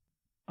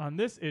On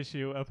this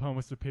issue of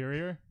Homo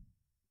Superior,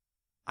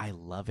 I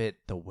love it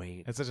the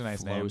way it's such a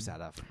nice flows name.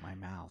 out of my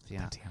mouth.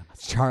 Yeah.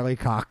 Charlie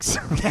Cox.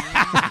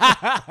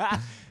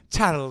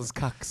 Charles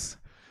Cox.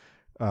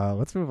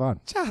 Let's move on.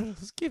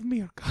 Charles, give me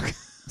your cock.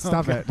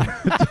 Stop it.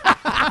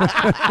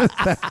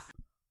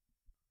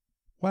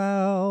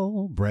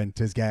 Well,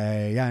 Brent is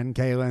gay, and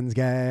Kaylin's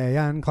gay,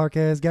 and Clark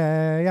is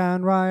gay,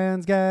 and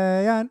Ryan's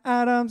gay, and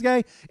Adam's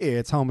gay.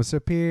 It's Homo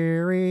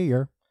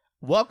Superior.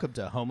 Welcome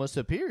to Homo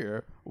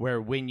Superior,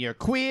 where when you're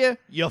queer,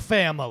 you're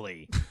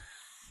family.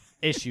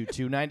 Issue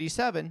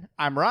 297.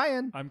 I'm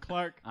Ryan. I'm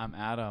Clark. I'm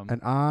Adam.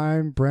 And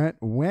I'm Brent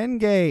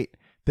Wingate.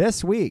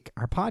 This week,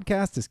 our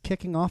podcast is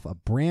kicking off a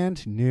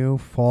brand new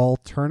fall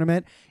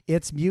tournament.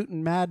 It's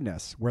Mutant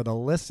Madness, where the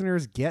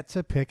listeners get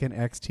to pick an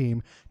X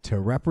team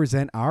to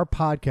represent our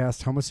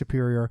podcast, Homo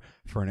Superior,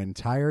 for an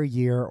entire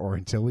year or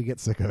until we get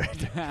sick of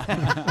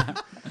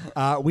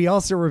it. We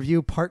also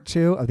review part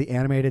 2 of the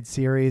animated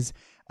series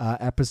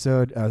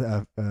episode.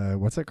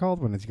 What's it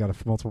called when it's got a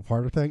multiple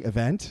part thing?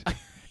 Event?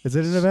 Is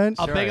it an event?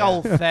 A big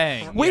old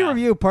thing. We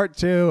review part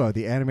 2 of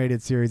the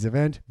animated series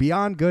event,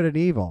 Beyond Good and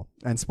Evil.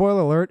 And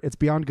spoiler alert, it's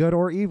Beyond Good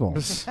or Evil.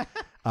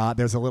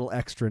 There's a little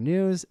extra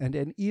news and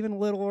an even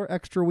littler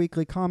extra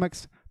weekly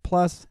comics,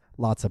 plus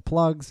lots of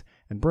plugs.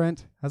 And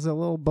Brent has a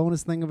little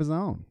bonus thing of his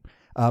own.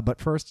 But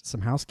first,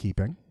 some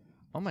housekeeping.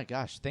 Oh my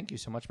gosh! Thank you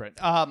so much, Brent.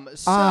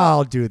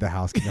 I'll do the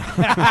housekeeping.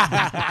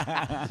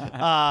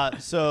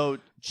 So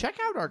check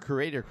out our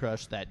Creator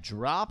Crush that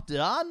dropped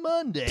on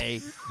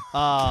Monday.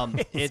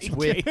 It's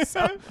with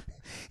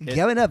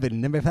Coming up at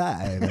number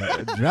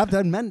 5, dropped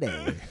on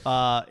Monday.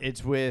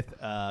 It's with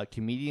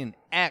comedian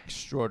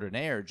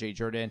extraordinaire Jay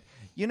Jordan.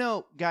 You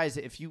know, guys,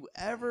 if you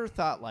ever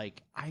thought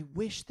like, I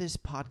wish this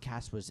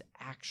podcast was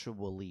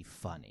actually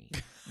funny,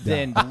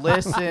 then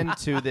listen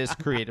to this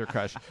Creator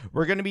Crush.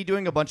 We're going to be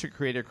doing a bunch of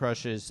Creator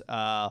Crushes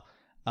coming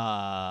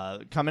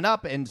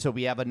up, and so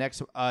we have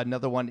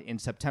another one in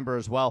September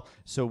as well.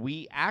 So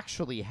we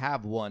actually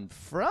have one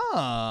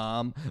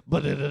from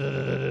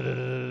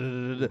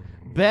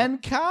Ben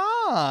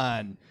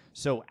Kahn.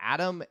 So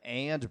Adam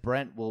and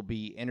Brent will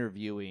be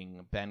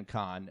interviewing Ben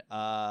Kahn.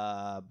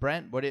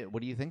 Brent, what are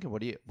you thinking?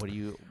 What are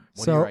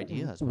your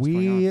ideas?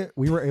 We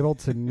were able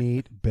to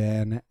meet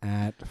Ben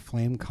at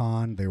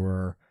FlameCon. They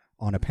were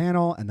on a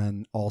panel and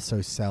then also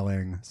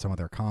selling some of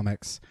their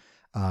comics.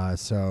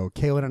 So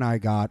Kaylin and I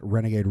got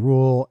Renegade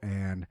Rule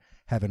and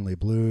Heavenly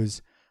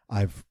Blues.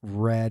 I've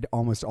read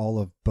almost all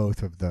of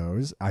both of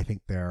those. I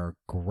think they're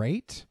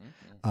great.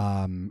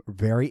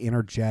 Very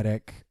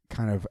energetic,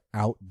 kind of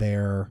out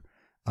there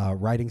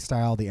writing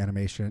style. The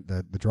animation,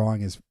 the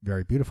drawing is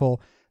very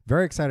beautiful.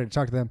 Very excited to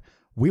talk to them.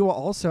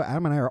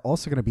 Adam and I are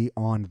also going to be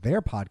on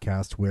their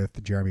podcast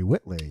with Jeremy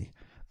Whitley.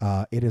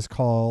 It is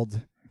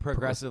called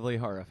Progressively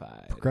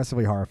Horrified.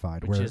 Progressively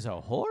Horrified. Which is a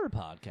horror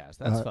podcast.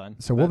 That's fun.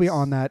 So we'll be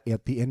on that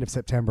at the end of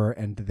September,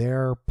 and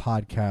their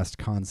podcast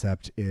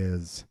concept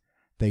is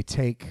they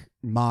take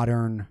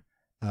modern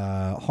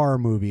horror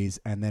movies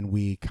and then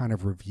we kind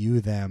of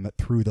review them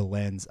through the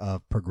lens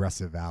of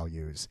progressive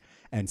values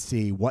and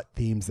see what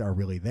themes are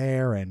really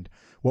there and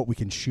what we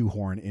can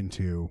shoehorn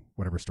into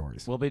whatever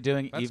stories. We'll be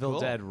doing Evil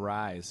Dead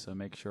Rise, so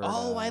make sure.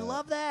 Oh, I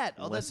love that.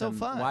 Oh, that's so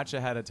fun. Watch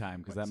ahead of time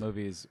because that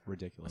movie is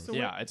ridiculous. So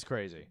yeah, it's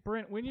crazy.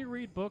 Brent, when you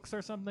read books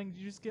or something, do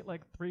you just get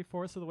like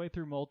 3/4 of the way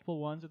through multiple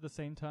ones at the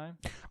same time?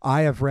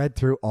 I have read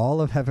through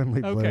all of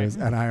Heavenly Blues,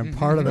 and I am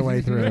part of the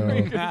way through.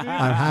 I'm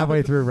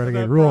halfway through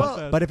Renegade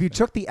Rule. But if you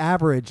took the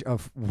average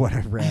of what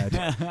I've read,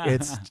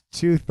 it's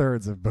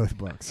 2/3 of both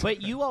books.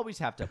 But you always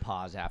have to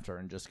pause after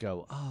and just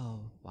go,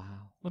 oh, wow.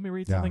 Let me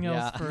read something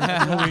else for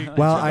a week.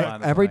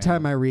 Well, every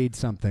time I read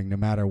something, no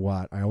matter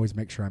what, I always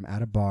make sure I'm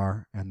at a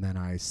bar, and then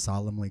I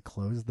solemnly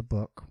close the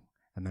book,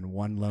 and then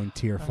one lone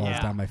tear falls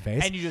down my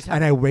face. And you just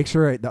I make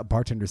sure the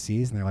bartender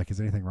sees, and they're like,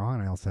 is anything wrong?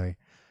 And I'll say,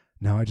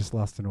 no, I just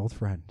lost an old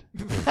friend.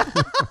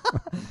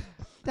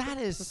 That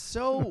is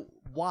so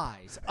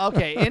wise.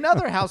 Okay, in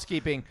other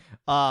housekeeping,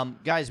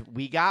 guys,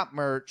 we got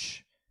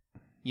merch.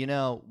 You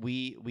know,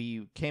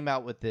 we came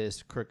out with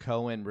this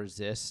Krakoan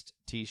Resist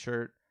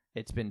t-shirt.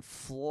 It's been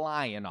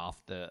flying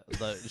off the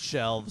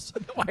shelves.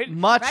 Now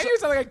you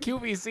sound like a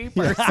QVC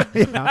person.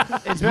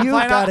 It's been you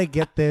got to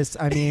get this.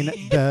 I mean,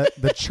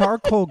 the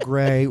charcoal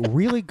gray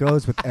really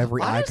goes with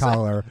every eye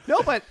color.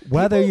 No, but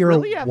whether you're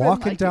really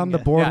walking down the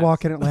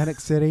boardwalk in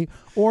Atlantic City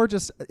or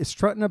just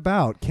strutting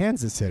about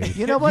Kansas City,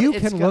 you know what?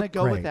 It's going to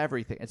go with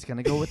everything. It's going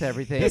to go with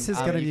everything. This is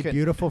going to be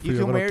beautiful for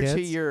your little kids. You can wear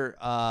it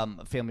to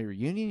your family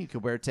reunion. You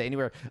can wear it to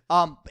anywhere.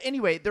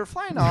 Anyway, they're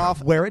flying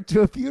off. Wear it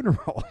to a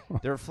funeral.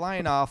 They're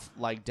flying off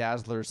like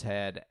Dazzler's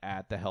head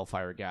at the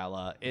Hellfire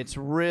Gala. It's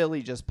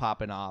really just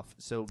popping off.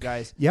 So,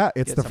 guys,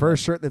 it's the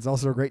first shirt that's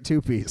also a great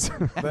 2-piece.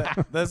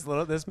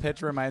 This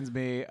pitch reminds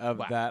me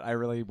of that. I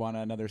really want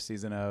another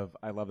season of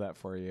I Love That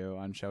For You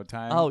on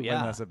Showtime. Oh yeah,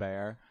 with Melissa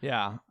Bayer.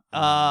 Yeah.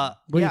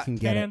 You can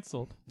get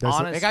canceled.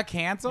 Honest, it got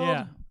canceled.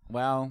 Yeah.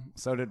 Well,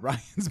 so did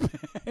Ryan's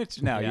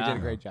pitch. No, you did a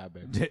great job,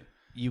 babe.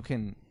 You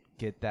can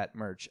get that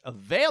merch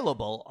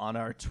available on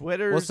our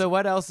Twitters. Well, so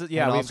what else?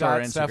 Yeah, and we've also our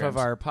got stuff of Instagrams.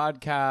 our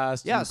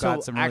podcast. Yeah, we've so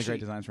got some really actually, great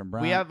designs from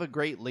Brown. we have a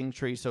great link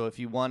tree. So if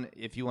you want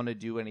to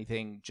do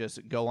anything,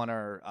 just go on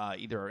our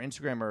either our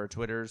Instagram or our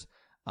Twitters,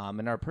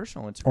 and our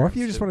personal Instagram. Or if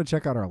you just want to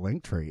check out our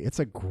link tree, it's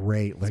a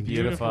great link tree.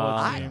 beautiful.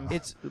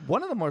 it's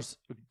one of the most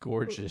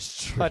gorgeous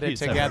trees. Put it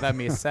together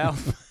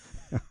myself.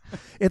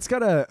 It's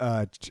got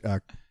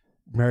a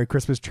Merry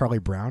Christmas Charlie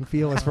Brown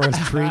feel as far as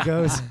tree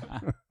goes.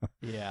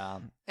 Yeah,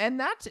 and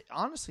that's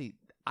honestly,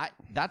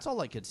 that's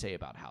all I could say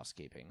about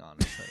housekeeping.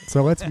 Honestly,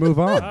 So let's move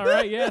on. All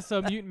right, yeah.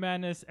 So Mutant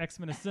Madness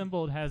X-Men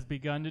Assembled has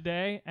begun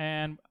today,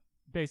 and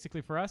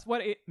basically for us,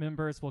 what 8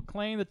 members will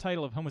claim the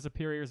title of Homo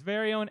Superior's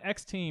very own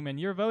X Team, and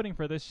you're voting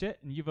for this shit,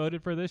 and you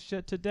voted for this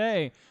shit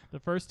today. The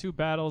first 2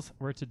 battles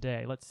were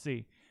today. Let's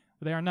see.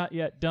 They are not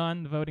yet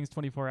done. The voting's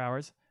 24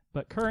 hours,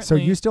 but currently, So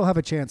you still have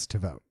a chance to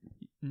vote.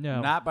 no,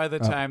 Not by the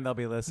time they'll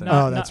be listening.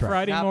 not, Oh, that's not right.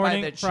 Friday Not by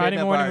morning. the Friday chin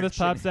of morning our when this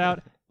pops chin.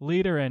 out,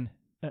 leader and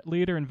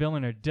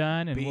villain are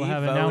done, and Be we'll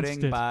have announced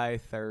voting it. by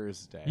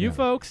Thursday. You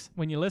folks,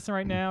 when you listen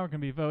right now, are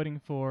going to be voting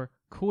for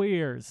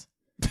queers.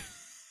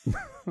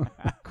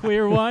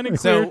 Queer 1 and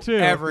so Queer 2.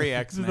 every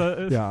This is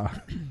X-Men. Yeah.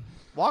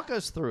 walk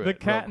us through the it.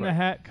 cat real in the quick.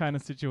 hat kind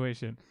of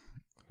situation.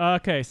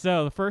 Okay,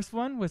 so the first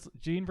one was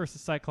Jean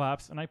versus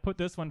Cyclops, and I put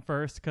this one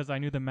first because I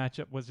knew the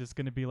matchup was just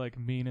going to be like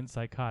mean and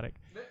psychotic.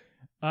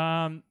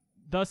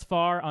 Thus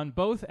far, on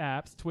both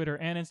apps, Twitter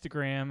and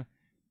Instagram,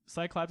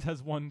 Cyclops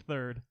has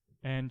 1/3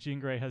 and Jean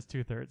Grey has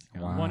 2/3.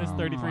 Wow. One is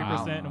 33%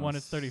 Wow. and one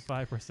is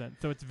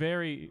 35%. So it's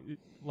very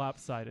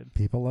lopsided.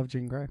 People love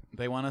Jean Grey.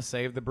 They want to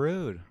save the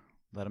brood.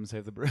 Let them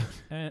save the brood.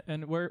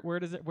 And where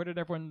did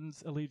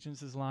everyone's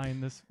allegiances lie in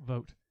this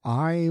vote?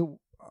 I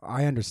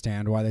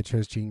understand why they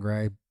chose Jean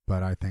Grey,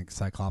 but I think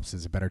Cyclops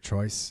is a better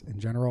choice in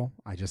general.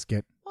 I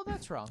get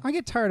That's wrong.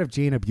 tired of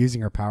Jean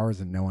abusing her powers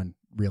and no one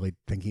really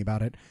thinking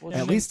about it. Well,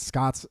 At she- least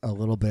Scott's a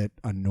little bit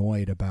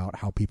annoyed about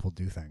how people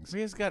do things.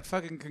 He's got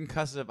fucking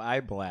concussive eye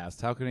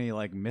blast. How can he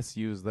like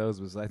misuse those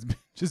besides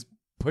just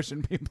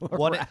pushing people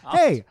What- around?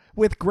 Hey,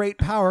 with great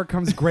power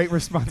comes great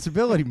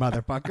responsibility,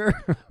 motherfucker.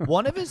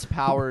 One of his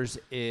powers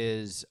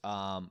is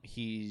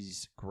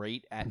he's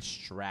great at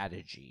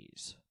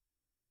strategies.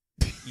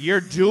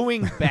 You're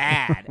doing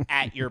bad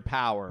at your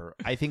power.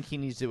 I think he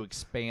needs to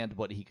expand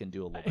what he can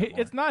do a little bit more.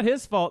 It's not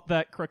his fault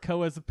that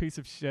Krakoa's a piece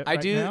of shit I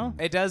right do. now.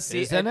 It does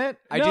see. Isn't it?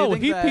 I no, do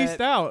think he that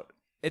pieced out.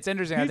 It's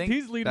interesting. I think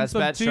He's leading That's some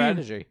bad team.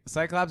 strategy.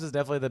 Cyclops is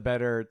definitely the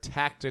better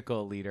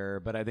tactical leader,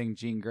 but I think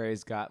Jean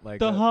Grey's got like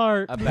The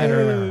heart. a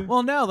better. Yeah.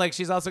 Well, no, like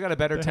she's also got a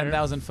better The hair.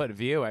 10,000-foot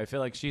view. I feel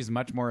like she's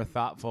much more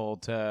thoughtful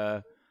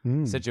to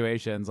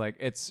situations. Like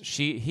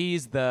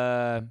he's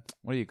the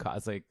what do you call?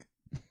 It's like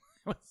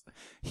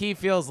he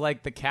feels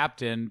like the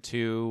captain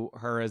to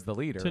her as the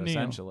leader, To Neo.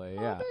 essentially.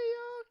 Yeah.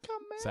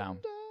 So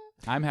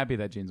I'm happy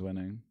that Jean's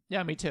winning.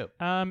 Yeah, me too.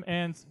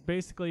 And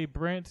basically,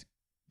 Brent,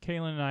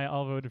 Kaylin, and I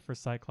all voted for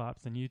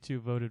Cyclops, and you two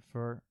voted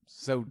for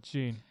So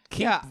Jean.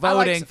 keep Yeah, I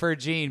like voting for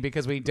Jean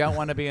because we don't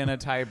want to be in a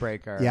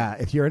tiebreaker. Yeah,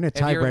 if you're in a If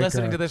tiebreaker, you're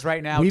listening to this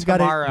right now, we've got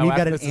tomorrow, we've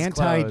got after an this is closed.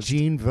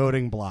 anti-Jean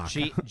voting block.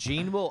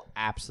 Jean will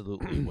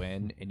absolutely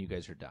win, and you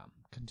guys are dumb.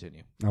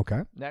 Continue.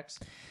 Okay.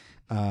 Next.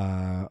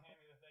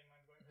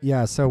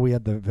 Yeah, so we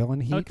had the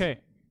villain heat. Okay.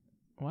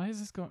 Why is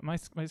this going? My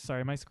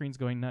screen's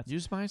going nuts.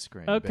 Use my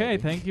screen. Okay,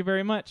 baby. thank you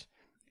very much.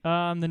 The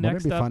Wouldn't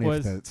next it be up funny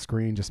was if the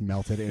screen just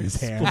melted in his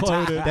hand?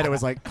 Exploded. That it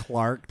was like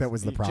Clark that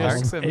was the problem.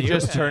 Clark's a It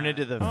just mutant. turned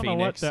into the I don't know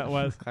what Phoenix. that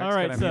was. Clark's All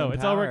right, got so immune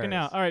it's all working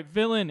powers. out. All right,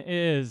 villain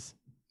is,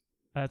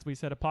 as we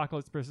said,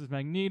 Apocalypse versus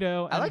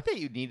Magneto. I and- like that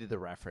you needed the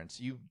reference.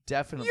 You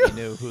definitely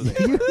knew who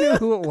they You were. knew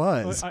who it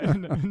was.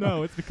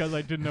 No, it's because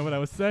I didn't know what I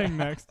was saying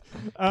next.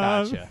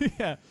 Gotcha.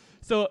 Yeah.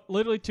 So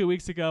literally 2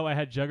 weeks ago, I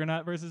had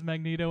Juggernaut versus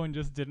Magneto and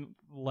just didn't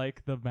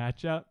like the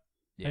matchup.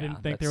 I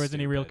didn't think there was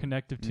any real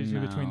connective tissue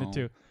between the No.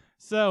 two.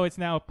 So it's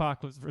now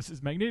Apocalypse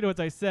versus Magneto, as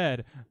I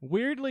said.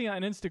 Weirdly,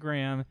 on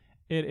Instagram,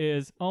 it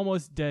is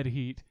almost dead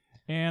heat.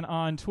 And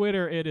on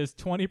Twitter, it is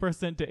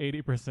 20% to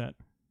 80%.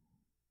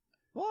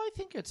 Well, I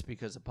think it's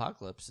because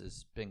Apocalypse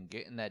has been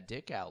getting that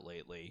dick out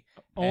lately.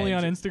 Only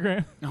on And-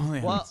 Instagram.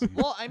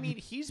 Well, I mean,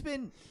 he's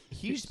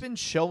been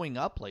showing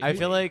up lately. I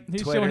feel like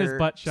He's Twitter, showing his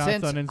butt shots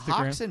since on Instagram.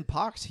 Hawks and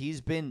Pox, he's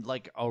been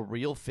like a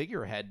real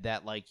figurehead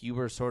that like you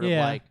were sort of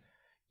Yeah. like.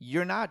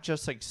 You're not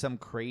just like some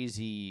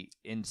crazy,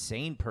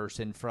 insane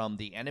person from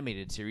the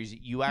animated series.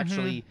 You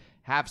actually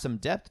have some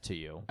depth to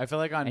you. I feel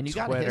like on And you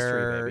got Twitter,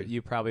 history, baby.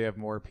 you probably have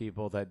more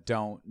people that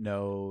don't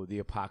know the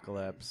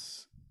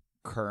apocalypse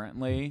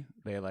currently.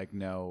 They like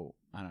know,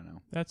 I don't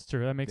know, That's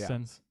true. That makes Yeah.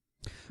 sense.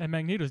 And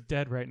Magneto's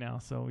dead right now,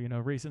 so,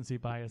 recency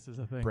bias is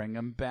a thing. bring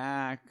them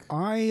back.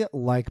 I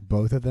like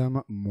both of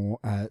them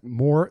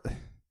more.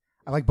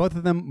 I like both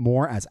of them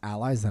more as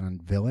allies than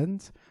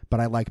villains, but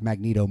I like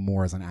Magneto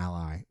more as an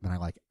ally than I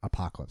like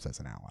Apocalypse as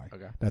an ally.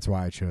 Okay. That's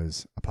why I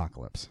chose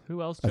Apocalypse.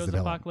 Who else As chose the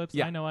villain. Apocalypse?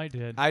 Yeah. I know I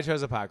did. I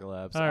chose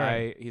Apocalypse. All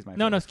right. He's my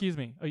no, favorite. excuse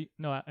me. Oh,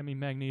 no, I mean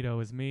Magneto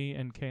is me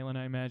and Kaylin,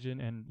 I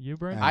imagine, and you,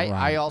 Brent. And I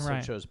Ryan. also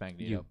Right. chose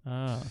Magneto You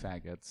Oh.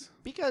 faggots.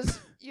 because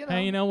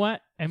Hey, you know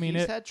what? I mean,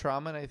 he's it, had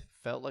trauma, and I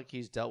felt like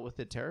he's dealt with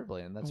it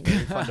terribly, and that's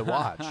very fun to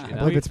watch. You I know?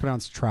 believe it's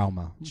pronounced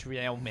trauma.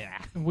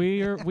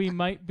 we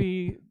might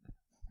be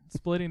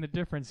splitting the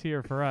difference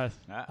here for us.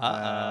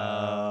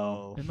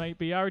 Uh-oh. It might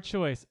be our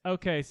choice.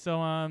 Okay, so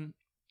I'm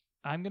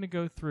gonna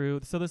go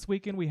through. So this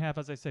weekend we have,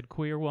 as I said,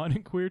 Queer 1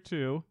 and Queer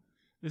 2.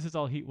 This is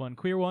all Heat 1.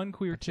 Queer 1,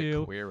 Queer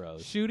 2. Queeros.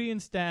 Shooty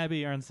and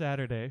Stabby are on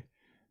Saturday,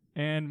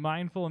 and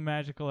Mindful and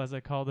Magical, as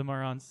I call them,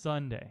 are on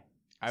Sunday.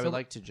 I would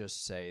like to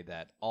just say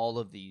that all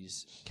of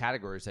these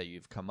categories that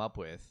you've come up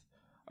with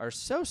are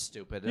so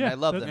stupid, and I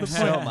love that's them the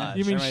so point. much.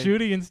 You mean They're my-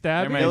 Shooty and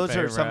they're Stabby? my Those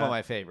are some favorite. of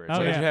my favorites. Oh,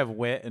 So yeah. you have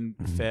wit and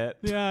fit.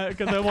 Yeah,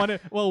 because I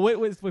wanted. Well, wit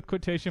was with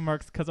quotation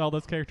marks because all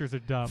those characters are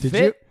dumb.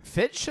 Did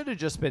Fit should have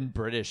just been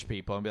British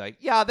people and be like,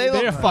 yeah, they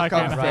They're look fucking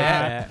fucking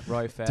fat.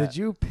 Roy Fat. Did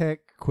you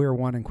pick Queer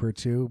 1 and Queer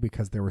 2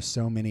 because there were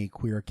so many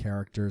queer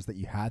characters that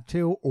you had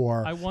to,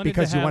 or I wanted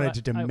because to you have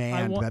wanted to a- I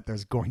demand want- that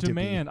there's going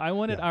Demand. I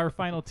wanted Yeah. our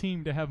final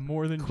team to have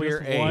more than Queer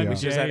just 8? one We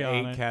gay just had on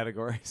 8 it.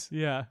 categories.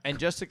 Yeah. And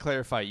just to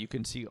clarify, you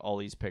can see all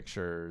these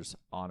pictures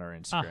on our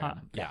Instagram. Uh-huh.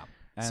 Yeah. to be?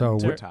 And So,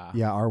 Twitter.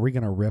 yeah, are we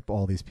going to rip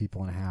all these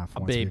people in half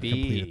once we've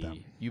completed them?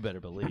 Baby, you better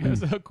believe.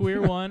 So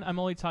Queer 1, I'm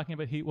only talking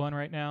about Heat 1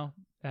 right now.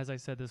 As I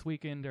said, this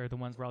weekend are the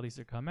ones where all these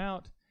are come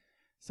out.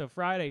 So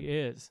Friday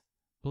is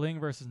Bling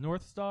versus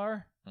North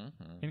Star Mhm.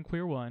 in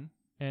Queer 1,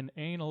 and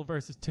Anal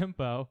versus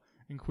Tempo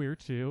in Queer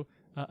 2.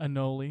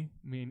 Anoli,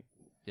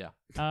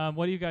 Yeah.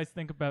 What do you guys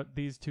think about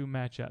these two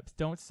matchups?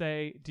 Don't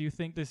say, do you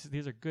think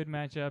these are good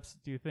matchups?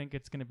 Do you think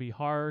it's going to be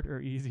hard or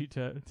easy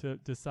to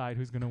decide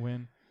who's going to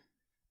win?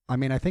 I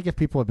mean, I think if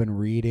people have been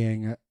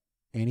reading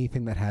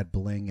anything that had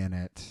bling in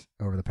it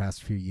over the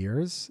past few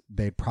years,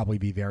 they'd probably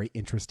be very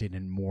interested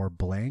in more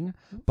bling.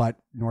 But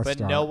North But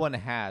Star, no one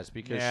has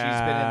because she's been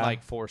Yeah. in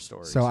like 4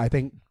 stories. So I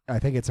think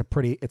it's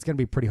going to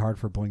be pretty hard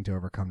for Bling to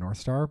overcome North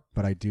Star.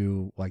 But I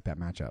do like that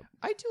matchup.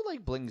 I do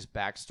like Bling's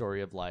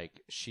backstory of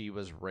like she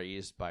was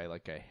raised by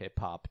like a hip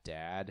hop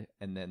dad,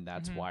 and then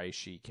that's why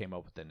she came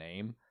up with the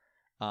name.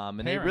 And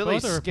they Parent- really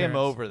both are skim parents.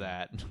 over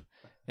that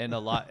in a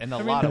lot I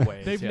mean, of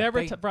ways. They've yeah.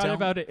 never They brought don't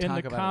about it in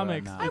talk the about it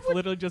comics. enough. It's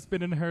literally just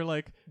been in her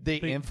like the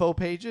info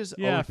pages.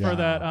 yeah Oh, for yeah.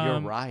 that. you're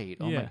right.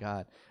 Oh yeah. my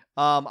god.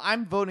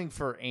 I'm voting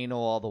for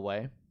anal all the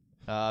way.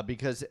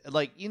 Because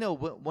like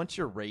once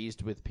you're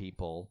raised with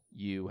people,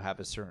 you have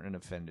a certain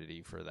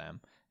affinity for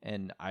them,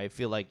 and I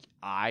feel like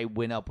I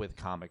went up with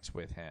comics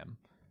with him,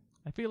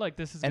 I feel like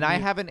this is. and gonna I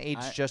be- haven't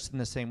aged just in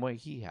the same way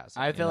he has.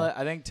 I feel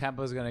I think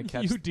Tempo's gonna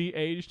catch. you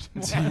de-aged.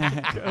 I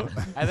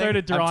think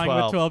Started drawing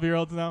with 12.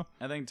 12-year-olds now.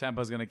 I think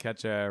Tempo's gonna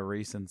catch a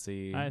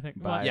recency I think-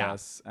 well,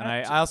 bias, yeah. and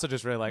I also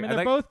just really I like. mean, I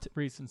they're think, both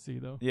recency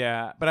though.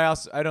 yeah, but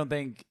I don't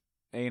think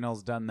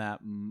Anal's done that.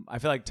 I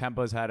feel like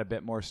Tempo's had a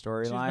bit more She's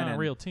storyline. not on and-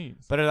 real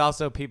teams. But it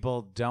also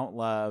people don't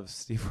love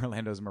Steve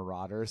Orlando's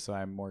Marauders, so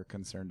I'm more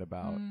concerned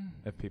about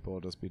if people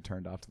will just be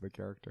turned off to the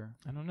character.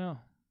 I don't know.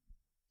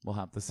 We'll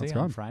have to see Let's go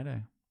on on.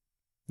 Friday.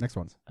 Next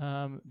ones.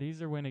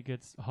 These are when it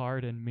gets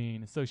hard and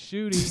mean. So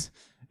Shooty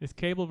is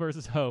Cable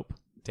versus Hope.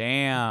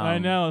 Damn. I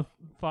know,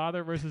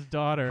 father versus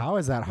daughter. How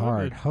is that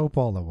hard? Good. Hope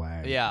all the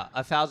way. Yeah,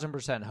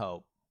 1,000%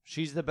 hope.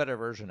 She's the better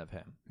version of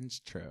him. It's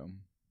true.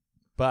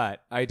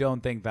 But I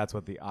don't think that's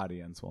what the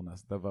audience will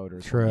the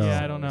voters True. will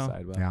Yeah, I don't know.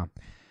 decide with. Yeah.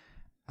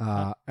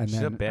 And She's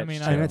a then bitch. I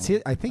mean, too. and it's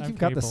I think I'm you've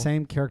got the Cable.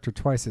 same character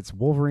twice. It's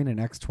Wolverine and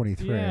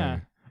X-23. Yeah.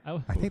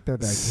 I think they're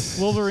that.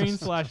 Wolverine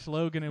 /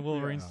 Logan and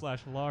Wolverine Yeah.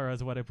 / Laura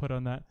is what I put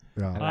on that.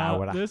 Yeah.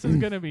 Laura. This is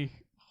gonna be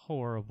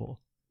horrible.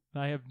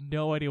 I have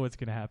no idea what's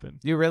gonna happen.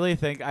 You really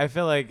think? I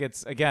feel like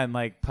it's again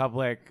like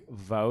public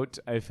vote.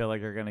 I feel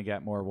like you're gonna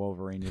get more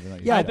Wolverine, even though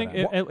you Yeah, I said think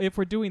that. if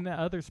we're doing that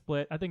other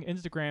split, I think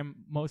Instagram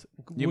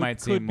you would-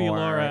 might see could be more.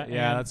 Laura. Right?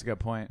 Yeah, and that's a good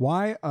point.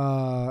 Why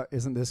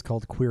isn't this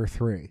called Queer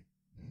 3?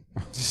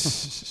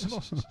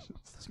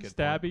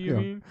 Stabby. You Yeah.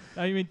 mean?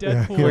 You mean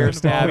Yeah. Deadpool? Queer and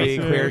stabby,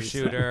 Involved queer too.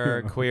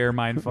 shooter, queer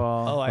mindful.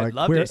 Oh, I'd Like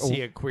love queer- to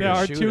see a queer There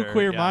are shooter. 2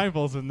 queer yeah.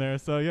 mindfuls in there,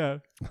 so yeah.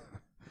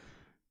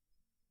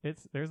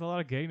 There's a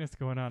lot of gayness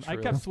going on. I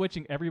True. kept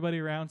switching everybody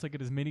around so I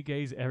get as many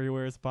gays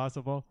everywhere as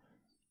possible.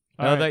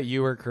 I know All right. that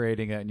you were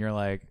creating it, and you're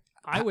like,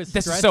 I was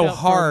this is stressed so out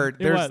for- hard. It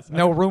There's was.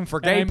 no room for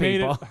And gay I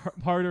made people.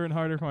 it harder and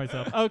harder for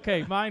myself.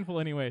 Okay, mindful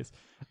anyways.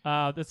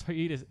 This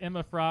heat is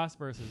Emma Frost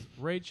versus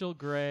Rachel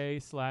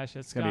Gray / gonna be a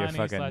Ascani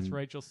fucking- /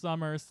 Rachel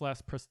Summers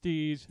 /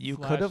 Prestige. You /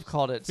 could have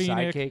called it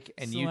Phoenix psychic,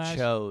 and you /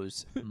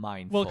 chose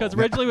mindful. Well, because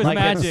originally it was like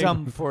magic.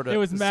 Some sort of, It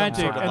was some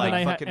magic, sort of and like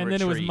then I fucking and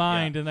then it was retreat,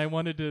 mind, and I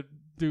wanted to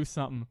do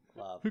something.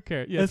 Love. Who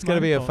cares? Yeah, It's gonna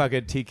be a mindful.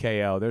 fucking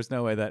TKO. There's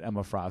no way that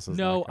Emma Frost is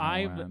No, not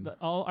gonna win.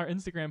 all our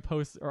Instagram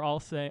posts are all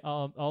saying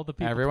all the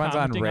people. Everyone's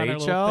on commenting our little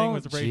thing Rachel.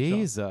 was Rachel.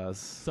 Jesus.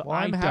 So Well,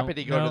 I'm I happy don't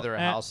to go know to their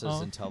at houses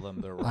all. and tell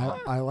them they're wrong.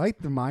 I like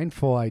the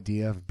mindful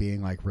idea of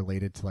being like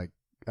related to like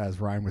as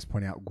Ryan was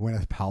pointing out,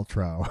 Gwyneth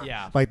Paltrow.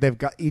 Yeah. Like they've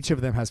got each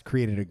of them has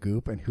created a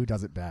goop, and who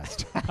does it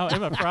best? Oh,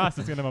 Emma Frost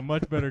is gonna have a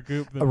much better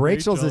goop than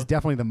Rachel's Rachel. is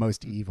definitely the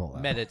most evil.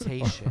 Though.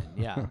 Meditation.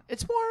 Yeah.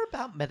 It's more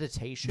about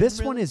meditation. This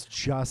really. one is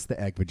just the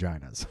egg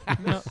vaginas.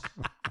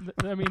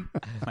 No, I mean, Oh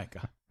my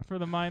God. for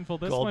the mindful,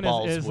 this Gold one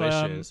balls is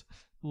wishes.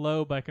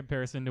 low by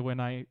comparison to when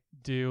I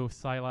do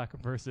Psylocke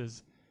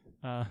versus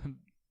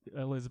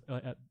Elizabeth,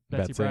 Betsy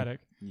Betsy. Braddock.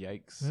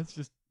 Yikes. That's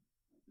just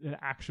an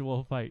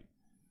actual fight.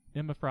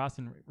 Emma Frost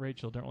and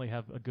Rachel don't really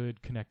have a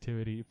good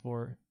connectivity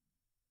for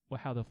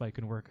how the fight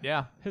can work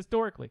Yeah.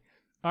 historically.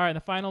 All right, the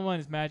final one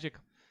is Magic.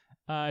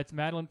 It's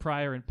Madeline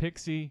Pryor and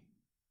Pixie,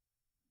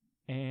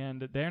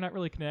 and they're not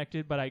really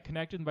connected, but I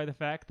connected them by the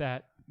fact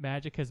that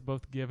Magic has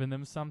both given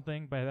them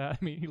something. By that,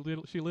 I mean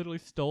she literally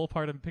stole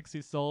part of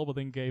Pixie's soul, but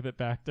then gave it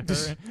back to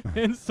her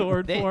in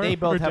sword form They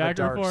both or have a dagger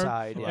dark form.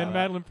 side. Yeah. And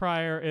Madeline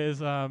Pryor is,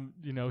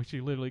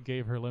 she literally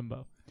gave her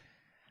limbo.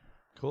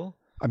 Cool.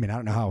 I mean, I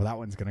don't know how that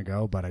one's gonna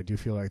go, but I do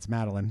feel like it's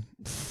Madeline.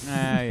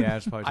 Yeah, I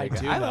should probably I take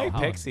it. do I know like how.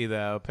 Pixie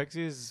though.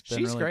 Pixie's been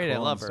She's really great. I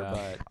cool love and her,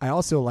 stuff. I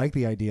also like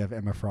the idea of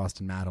Emma Frost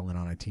and Madeline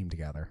on a team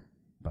together,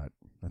 but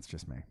that's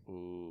just me.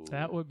 Ooh.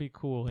 That would be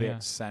cool. Bitch Yeah.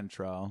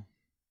 Central.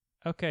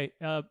 Okay,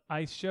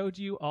 I showed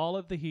you all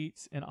of the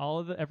heats and all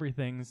of the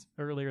everythings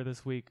earlier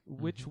this week.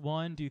 Which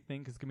one do you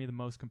think is going to be the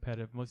most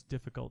competitive, most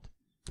difficult?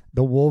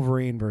 The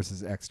Wolverine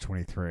versus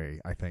X-23,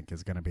 I think,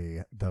 is going to be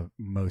the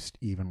most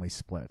evenly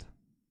split.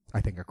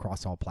 I think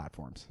across all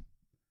platforms.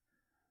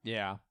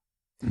 Yeah.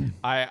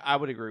 I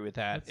would agree with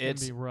that. That's going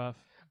It's to be rough.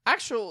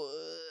 actual.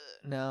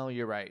 No,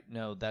 you're right.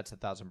 No, that's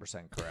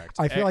 1,000% correct.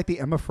 I feel like the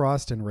Emma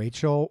Frost and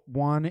Rachel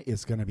one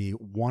is going to be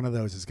one of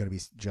those is going to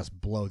be just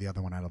blow the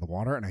other one out of the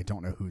water, and I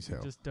don't know who's who.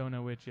 Just don't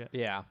know which yet.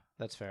 Yeah,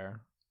 that's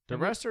fair. The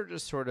And we- rest are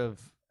just sort of.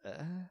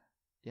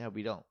 Yeah,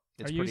 we don't.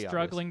 It's Are you pretty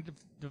struggling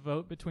to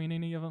vote between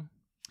any of them?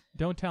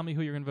 Don't tell me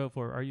who you're going to vote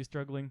for. Are you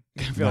struggling?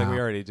 I feel like Nah. we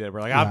already did.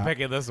 We're like, Yeah. I'm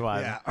picking this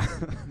one.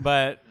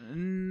 But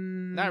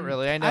Not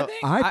really. I know.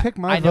 I pick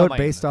my I know vote my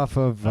based off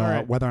of All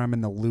right. whether I'm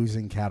in the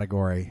losing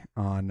category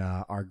on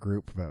our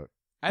group vote.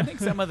 I think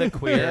some of the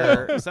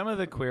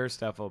queer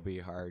stuff will be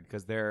hard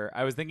because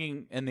I was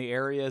thinking in the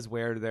areas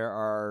where there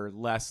are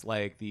less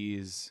like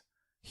these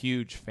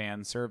huge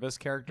fan service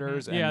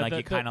characters and like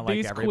you kind of like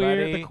these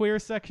everybody. the queer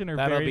section are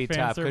That'll very be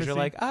tough because you're fan-servicey.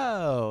 like,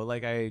 oh,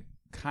 like I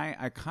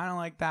kind of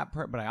like that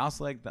part, but I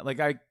also like that. Like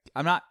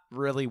I'm not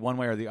really one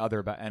way or the other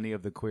about any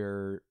of the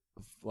queer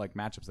like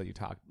matchups that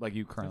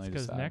you currently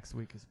because just said. next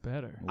week is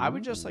better. I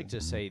would just like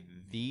to say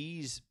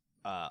these.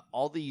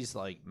 All these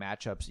like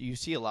matchups, you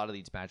see a lot of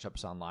these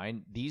matchups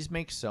online. These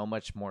make so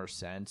much more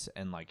sense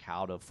and like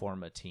how to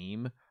form a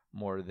team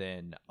more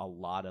than a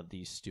lot of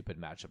these stupid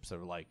matchups that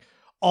are like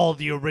all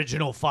the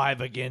original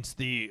 5 against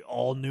the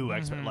all new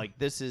X-Men. Like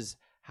this is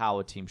how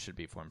a team should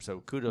be formed. So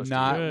kudos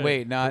to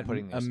you. Not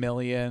putting a this.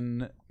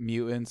 million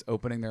mutants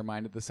opening their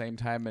mind at the same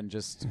time and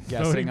just Voting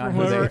guessing for on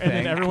who they whoever, think. and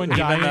then everyone Even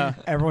dying. though-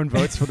 Everyone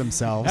votes for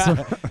themselves.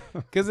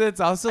 Because it's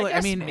also, I like,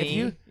 guess mean, me. if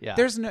you Yeah.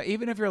 there's no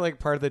even if you're like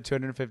part of the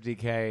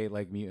 250K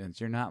like mutants,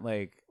 you're not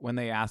like when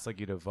they ask like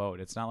you to vote,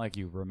 it's not like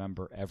you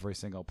remember every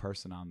single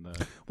person on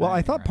the. Well, I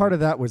thing, thought right? part of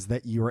that was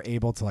that you were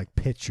able to like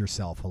pitch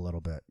yourself a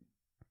little bit.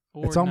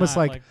 Or It's almost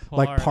not, like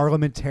Pilar.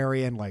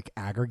 parliamentarian like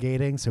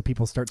aggregating, so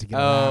people start to get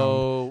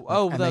around.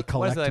 Oh, and the they what is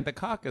collect- it, like the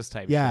caucus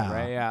type Yeah. shit,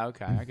 right? Yeah,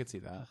 okay, I could see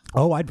that.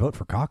 Oh, I'd vote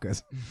for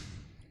caucus.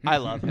 I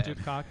love Would you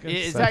it. caucus?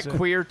 Is Such that a-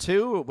 queer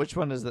too? Which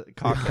one is the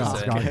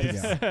caucus?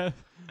 Caucus, yeah.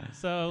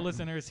 So,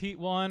 listeners, Heat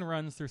 1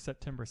 runs through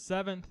September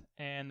 7th,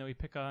 and then we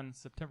pick on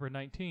September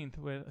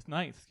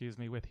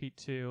 9th with Heat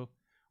 2,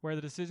 where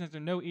the decisions are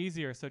no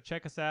easier. So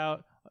check us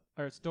out.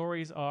 Our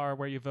stories are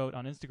where you vote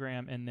on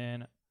Instagram, and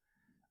then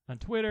on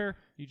Twitter,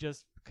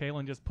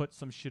 Kaylin just puts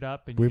some shit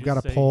up, and We've you got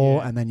just a say, poll,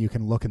 yeah. and then you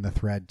can look in the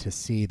thread to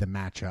see the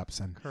matchups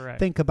and Correct.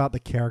 think about the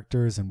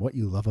characters and what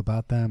you love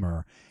about them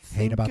or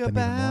hate about them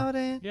even more.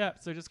 it. Yeah,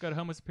 so just go to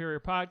Homo Superior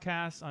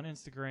Podcast on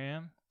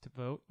Instagram to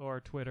vote, or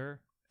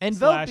Twitter. And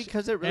vote Slash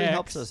because it really X.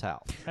 helps us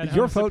out. At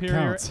Your Homo vote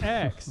Superior counts.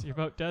 X. Your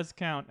vote does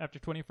count. After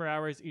 24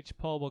 hours, each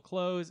poll will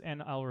close,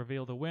 and I'll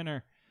reveal the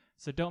winner.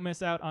 So don't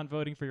miss out on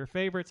voting for your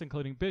favorites,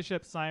 including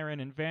Bishop, Siren,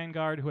 and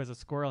Vanguard, who has a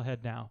squirrel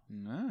head now.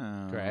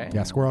 No. Great.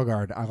 Yeah, Squirrel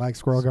Guard. I like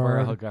Squirrel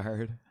Guard. Squirrel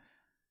Guard.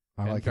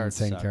 I like an Vanguard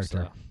insane sucks,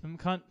 character.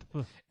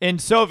 In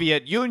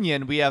Soviet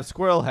Union, we have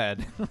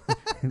Squirrelhead.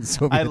 In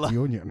Soviet love-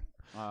 Union.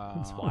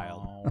 It's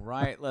wild. All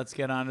right, let's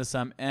get on to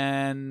some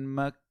and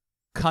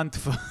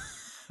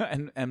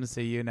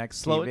MCU Next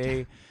Slow it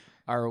TV.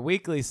 Our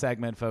weekly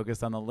segment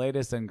focused on the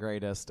latest and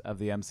greatest of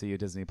the MCU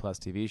Disney Plus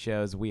TV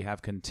shows. We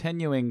have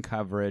continuing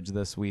coverage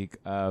this week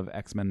of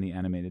X-Men the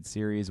Animated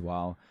Series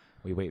while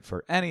we wait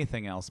for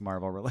anything else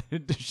Marvel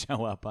related to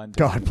show up on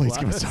God, Disney please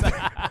give us Plus.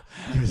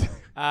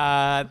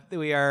 something.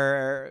 We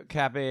are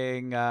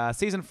capping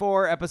Season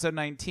 4, Episode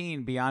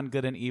 19, Beyond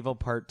Good and Evil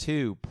Part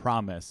 2,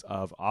 Promise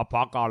of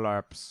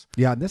Apocalypse.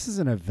 Yeah, this is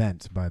an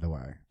event, by the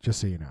way, just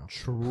so you know.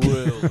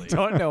 Truly.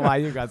 Don't know why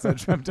you got so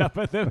tripped up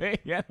at the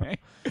beginning.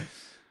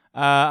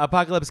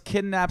 Apocalypse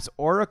kidnaps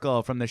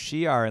Oracle from the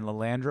Shi'ar and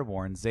Lalandra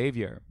warns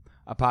Xavier.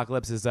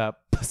 Apocalypse is a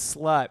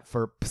slut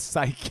for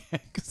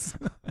psychics.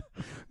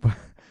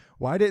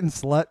 Why didn't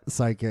slut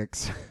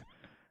psychics?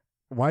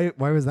 Why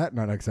was that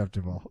not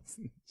acceptable?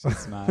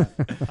 It's not.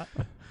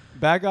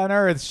 Back on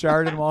Earth,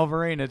 Shard and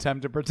Wolverine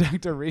attempt to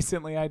protect a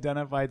recently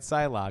identified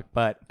Psylocke,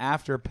 but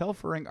after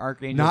pilfering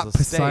Archangel's Not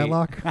estate...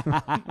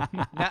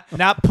 Psylocke?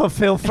 not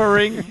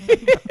pilfering.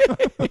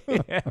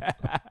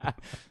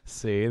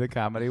 See, the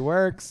comedy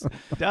works.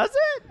 Does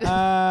it?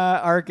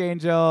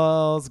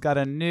 Archangel's got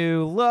a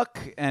new look,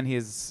 and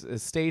his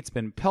estate's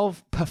been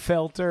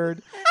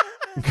filtered.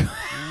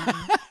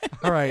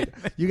 All right,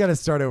 you got to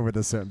start over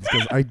the sentence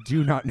because I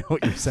do not know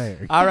what you're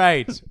saying. All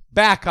right,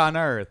 back on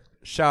Earth,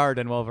 Shard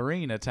and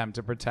Wolverine attempt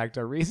to protect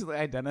a recently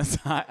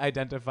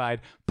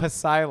identified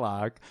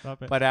Psylocke,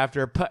 but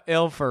after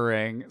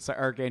pilfering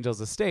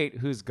Archangel's estate,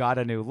 who's got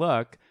a new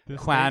look,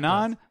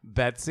 Quanon,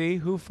 Betsy,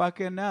 who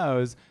fucking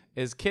knows,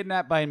 is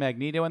kidnapped by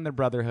Magneto and the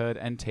Brotherhood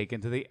and taken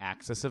to the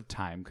Axis of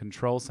Time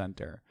Control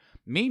Center.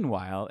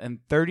 Meanwhile, in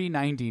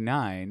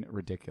 3099,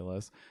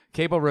 ridiculous,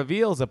 Cable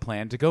reveals a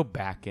plan to go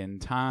back in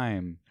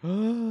time.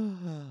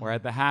 We're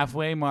at the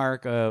halfway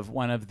mark of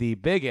one of the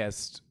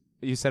biggest...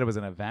 You said it was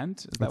an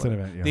event? It's an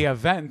event, yeah. The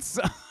events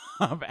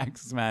of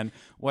X-Men.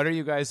 What are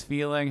you guys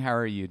feeling? How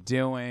are you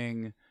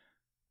doing?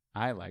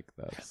 I like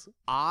this.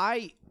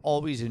 I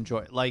always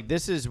enjoy, like,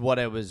 this is what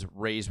I was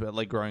raised with,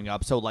 like, growing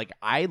up. So, like,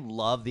 I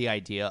love the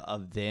idea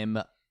of them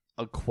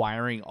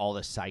acquiring all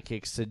the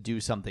psychics to do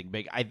something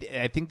big.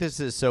 I think this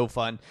is so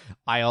fun.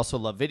 I also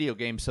love video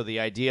games, so the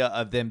idea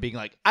of them being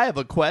like, I have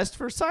a quest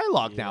for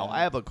Psylocke now.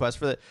 I have a quest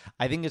for that.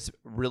 I think it's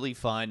really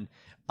fun.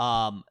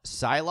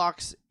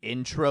 Psylocke's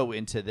intro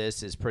into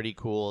this is pretty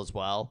cool as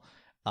well.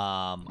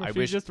 I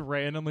wish just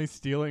randomly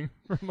stealing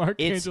from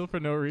Archangel for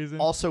no reason.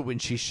 Also, when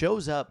she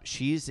shows up,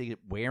 she's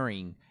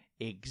wearing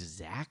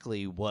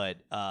exactly what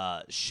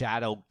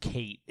Shadow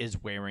Kate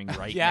is wearing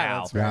right now.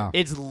 That's right. Yeah.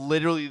 It's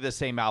literally the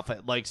same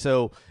outfit. Like,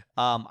 so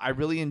I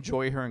really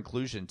enjoy her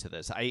inclusion to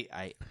this.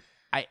 I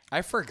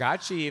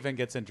forgot she even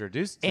gets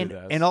introduced to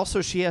this. And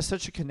also, she has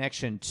such a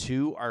connection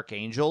to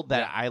Archangel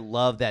that I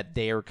love that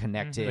they are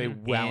connected. They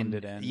wound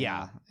it in.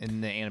 Yeah,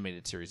 in the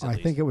animated series. I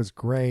think it was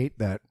great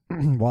that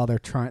while they're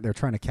trying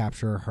to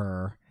capture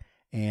her,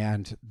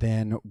 and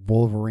then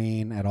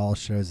Wolverine at all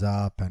shows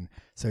up, and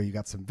so you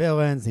got some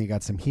villains and you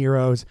got some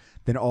heroes.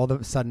 Then all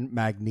of a sudden,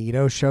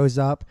 Magneto shows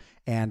up,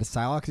 and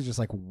Psylocke is just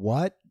like,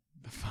 "What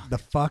the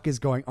fuck is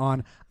going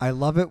on?" I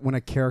love it when a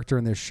character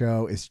in this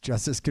show is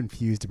just as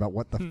confused about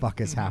what the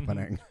fuck is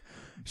happening.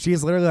 She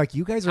is literally like,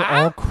 "You guys are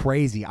all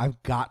crazy.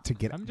 I've got to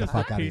get I'm the just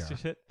fuck a out of piece here." of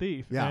shit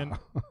thief. Yeah. And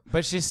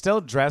But she's still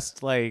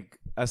dressed like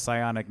a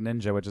psionic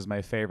ninja, which is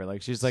my favorite.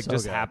 Like, she's like So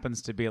just good.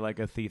 happens to be like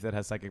a thief that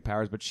has psychic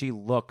powers, but she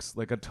looks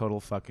like a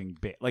total fucking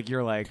bitch. Like,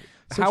 you're like,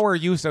 how are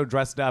you so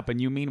dressed up, and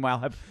you meanwhile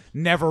have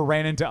never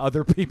ran into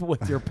other people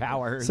with your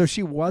powers? So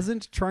she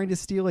wasn't trying to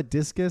steal a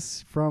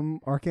discus from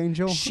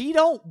Archangel? she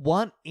don't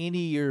want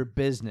any of your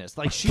business.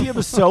 Like, she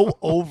was so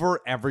over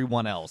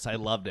everyone else. I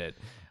loved it.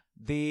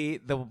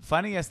 The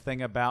funniest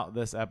thing about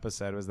this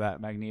episode was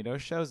that Magneto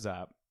shows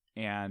up,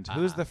 and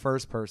who's the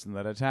first person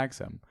that attacks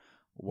him?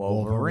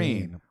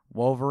 Wolverine.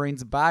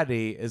 Wolverine's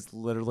body is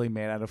literally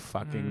made out of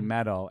fucking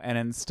metal, and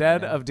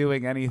instead of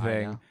doing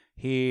anything,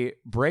 he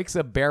breaks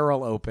a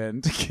barrel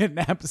open to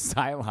kidnap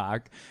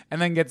Psylocke,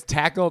 and then gets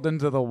tackled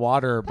into the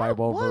water by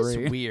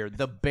Wolverine. Was weird.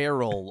 The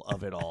barrel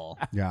of it all.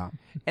 Yeah.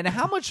 And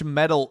how much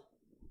metal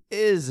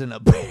is in a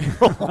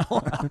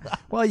barrel?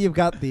 Well, you've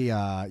got the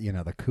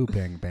the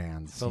cooping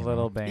bands. The you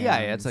little know. band. Yeah,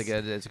 it's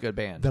a good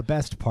band. The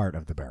best part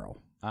of the barrel.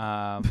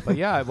 But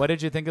yeah, what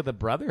did you think of the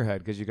Brotherhood?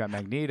 Because you got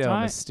Magneto,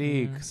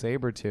 Mystique,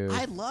 Sabretooth.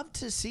 I'd love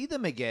to see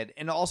them again,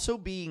 and also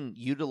being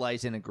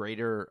utilized in a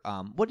greater.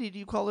 What did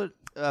you call it,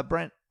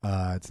 Brent?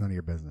 It's none of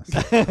your business.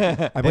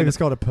 I believe it's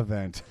called a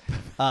pavent.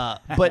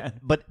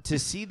 But to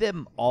see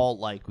them all,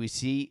 like, we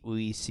see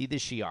the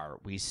Shi'ar,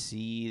 we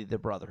see the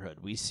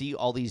Brotherhood, we see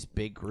all these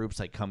big groups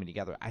like coming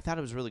together. I thought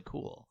it was really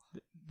cool.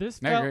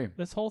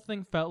 This whole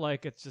thing felt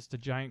like it's just a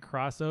giant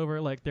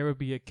crossover. Like, there would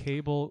be a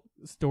Cable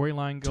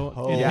storyline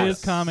in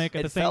his comic.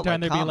 At It the same felt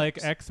time, like there'd be like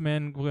comics.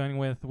 X-Men going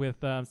with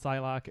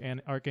Psylocke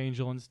and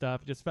Archangel and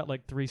stuff. It just felt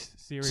like three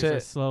series To- are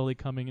slowly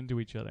coming into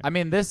each other. I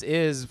mean, this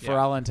is, for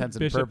all intents and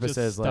Bishop purposes,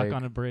 just stuck like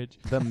on a bridge.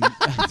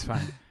 it's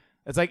fine.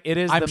 It's like it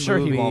is. I'm the sure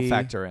he won't movie-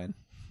 factor in.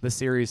 the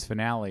series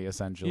finale,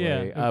 essentially.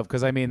 Yeah.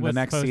 Because, I mean, the Was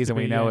next supposed to season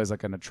we be, know yeah. is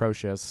like an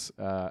atrocious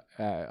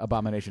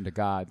abomination to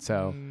God.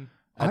 So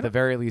I at the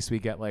very least, we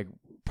get like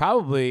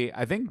probably,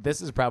 I think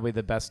this is probably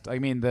the best. I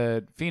mean,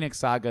 the Phoenix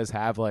sagas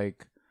have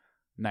like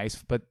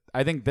nice, but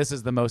I think this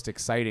is the most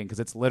exciting because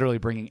it's literally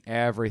bringing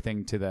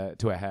everything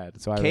to a head.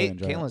 So I really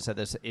enjoy it. Caitlin said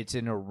this. It's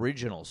an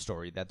original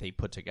story that they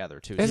put together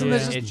too. Isn't So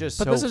this it's just, just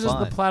but so this is just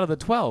fun. the plot of the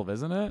 12,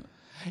 isn't it?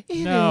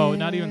 No,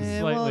 not even Yeah,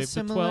 slightly. well, The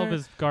similar. 12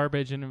 is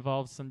garbage and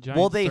involves some giant.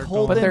 Well, they circle.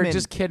 hold But them they're in-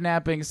 just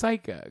kidnapping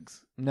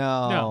psychics.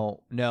 No,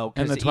 And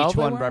because the each 12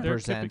 they one were? They're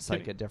represents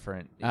kidding. like a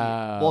different.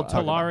 Oh. we'll talk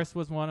about Polaris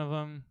was one of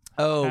them.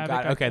 Oh, Havoc,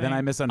 God. I Okay, then I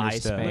think.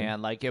 misunderstood.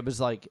 Iceman. Like, it was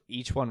like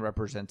each one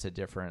represents a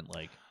different,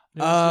 like. It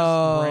was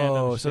just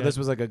random Oh, so shit. this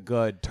was like a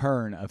good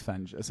turn,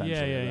 essentially.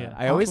 Yeah. then.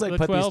 I always like The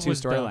put these 12 two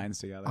was dumb. storylines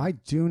together. I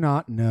do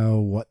not know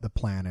what the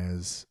plan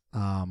is.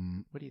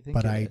 What do you think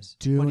But it I is?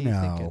 do What do you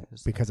think know it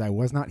is? because I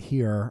was not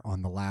here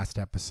on the last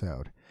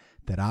episode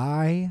that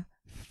I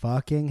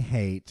fucking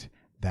hate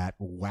that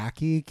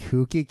wacky,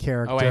 kooky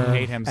character. Oh, I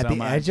hate him at so the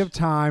much. edge of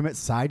time at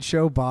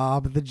Sideshow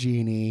Bob the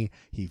Genie.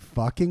 He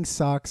fucking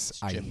sucks.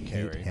 It's I Jim hate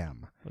Carrey.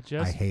 him.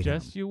 Well, I hate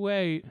just him. you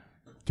wait.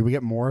 Do we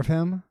get more of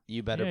him?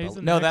 You better Yeah, he's believe.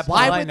 in no, the that next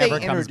Why plotline would they never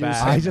comes introduce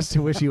back. I just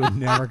wish he would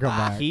never come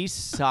back. He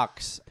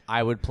sucks.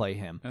 I would play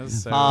him.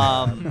 That's so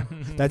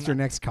That's your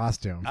next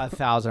costume.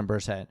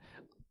 1,000%.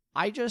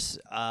 I just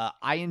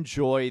I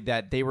enjoy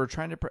that they were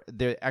trying to.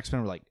 The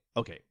X-Men were like,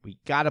 okay, we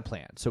got a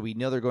plan, so we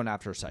know they're going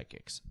after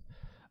psychics.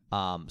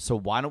 So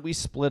why don't we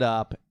split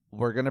up?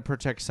 We're gonna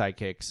protect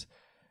psychics.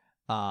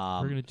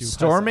 gonna do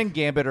Storm Hussite. and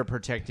Gambit are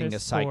protecting a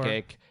Piss poor.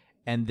 psychic,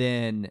 and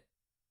then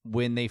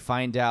when they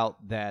find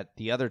out that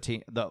the other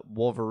team, the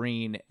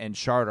Wolverine and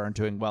Shard, aren't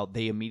doing well,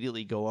 they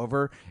immediately go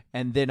over,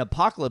 and then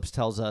Apocalypse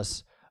tells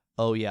us,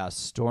 oh yeah,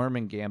 Storm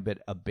and Gambit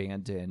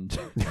abandoned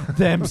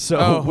them, so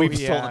Oh, we've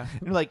yeah. stolen.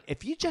 And you're like,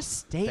 if you just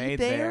stayed Stayed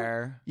there,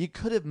 there. you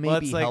could have Well,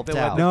 maybe it's like helped the-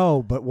 out.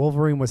 No, but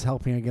Wolverine was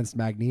helping against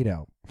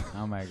Magneto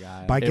Oh my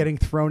god! by getting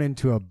thrown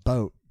into a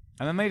boat.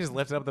 And then they just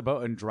lifted up the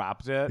boat and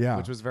dropped it, Yeah.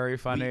 which was very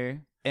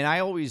funny. And I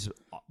always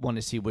want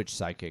to see which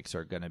psychics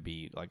are going to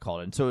be like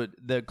called in. So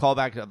the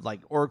callback of like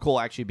Oracle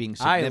actually being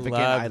significant,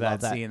 I love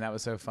love that scene. That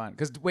was so fun.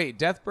 Because wait,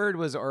 Deathbird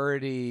was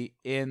already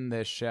in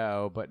this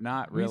show, but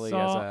not We really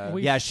saw- as a.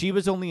 we- Yeah, she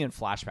was only in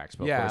flashbacks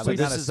before. Yeah, so like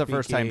this not a is the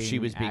first time she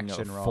speaking was being a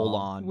action role.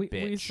 full-on We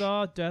bitch.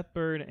 saw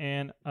Deathbird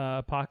and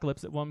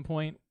Apocalypse at one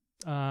point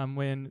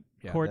when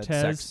Yeah, that's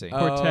Cortez sexy.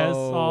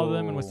 saw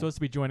them and was Oh. supposed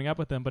to be joining up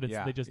with them, but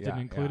Yeah, they just yeah, didn't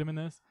include yeah. him in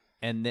this.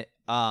 And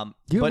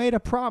You but, made a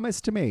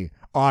promise to me.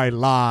 I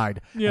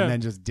lied. Yeah. And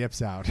then just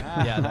dips out.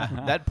 yeah,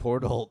 that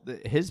Portal,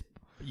 his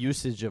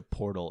usage of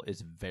Portal is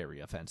very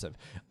offensive.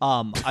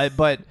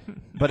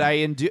 But I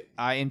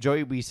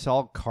enjoy. We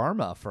saw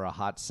Karma for a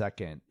hot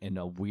second in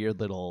a weird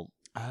little.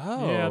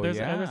 Oh, Yeah, there's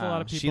a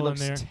lot of people She in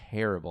looks there.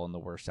 terrible in the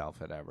worst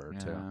outfit ever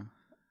too.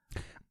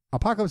 Yeah.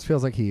 Apocalypse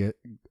feels like he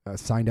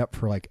signed up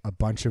for like a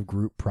bunch of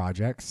group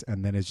projects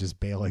and then is just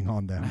bailing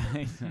on them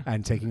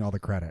and taking all the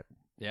credit.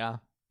 Yeah.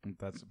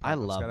 That's I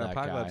Apocalypse. love Got that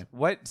Apocalypse. guy.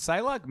 What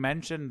Psylocke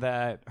mentioned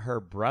that her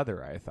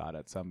brother, I thought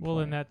at some Well,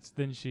 point.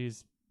 then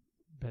she's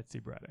Betsy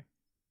Braddock.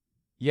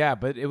 Yeah,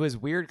 but it was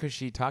weird because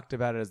she talked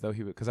about it as though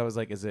he would. Because I was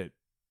like, "Is it?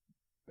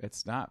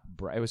 It's not."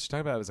 It was she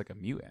talking about it was like a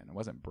mutant. It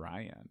wasn't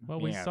Brian. Well,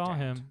 we saw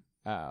him.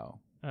 Oh,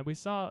 We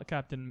saw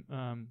Captain.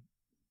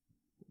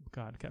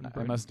 Captain. I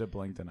Britain. must have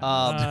blinked and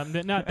I missed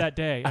it. Not that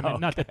day. I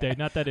mean, not that day.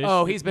 Not that issue.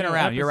 Oh, he's been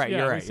around. You're right, Yeah,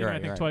 you're we've right, seen you're him, right, I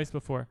think you're right. twice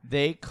before.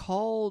 They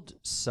called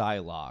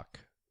Psylocke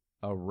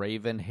a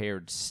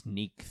raven-haired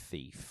sneak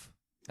thief,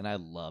 and I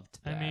loved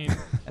that. I mean,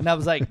 and I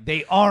was like,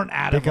 they aren't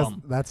out of Because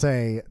them.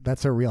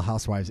 that's a Real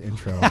Housewives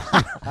intro.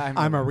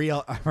 I'm a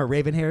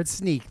raven-haired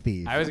sneak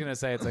thief. I was gonna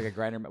say it's like a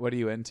grinder. What are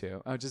you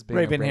into? Oh, just being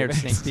Raven-haired a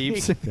snake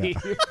thieves. thief.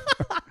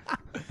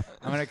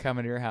 I'm gonna come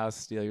into your house,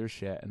 steal your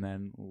shit, and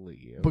then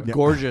leave. But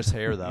gorgeous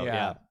hair, though.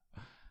 Yeah.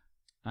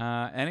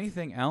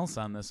 Anything else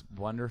on this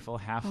wonderful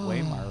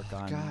halfway mark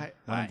on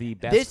one of the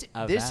This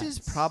best this is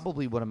events?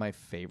 probably one of my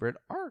favorite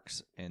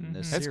arcs in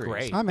this That's series.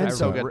 great. I'm It's into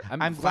so it. good.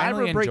 I'm I'm glad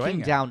finally we're breaking enjoying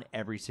it. down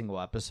every single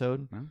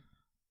episode. Huh?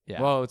 Yeah.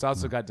 Well, it's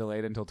also got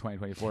delayed until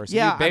 2024. So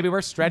Yeah, baby,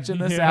 we're stretching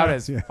this Yeah. out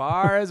as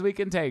far as we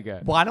can take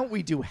it. Why don't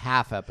we do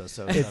half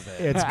episodes of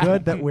it? It's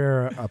good that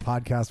we're a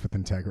podcast with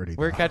integrity.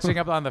 We're though. catching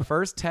up on the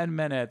first 10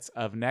 minutes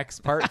of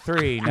next part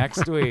 3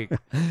 next week.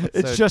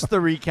 It's So just the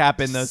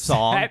recap in the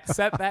song.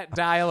 Set that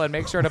dial and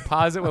make sure to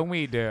pause it when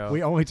we do.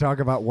 We only talk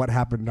about what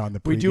happened on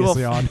the We do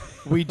previously on.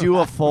 we do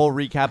a full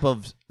recap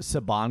of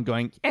Saban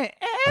going.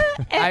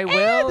 I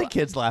will. The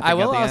kids laughing. I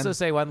will at the also end.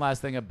 say one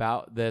last thing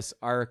about this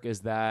arc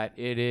is that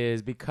it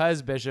is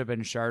because Bishop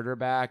and Shard are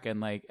back, and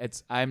like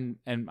and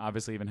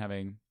obviously even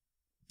having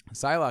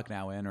Psylocke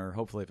now in, or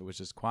hopefully if it was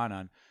just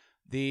Quanon,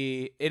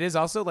 it is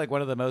also like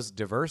one of the most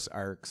diverse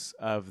arcs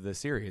of the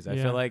series. I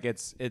Yeah. feel like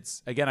it's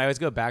again, I always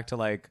go back to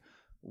like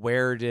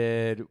where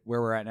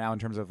we're at now in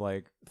terms of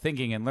like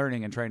thinking and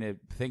learning and trying to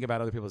think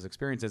about other people's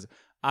experiences.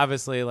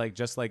 Obviously, like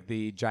just like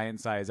the giant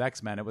size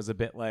X-Men, it was a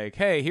bit like,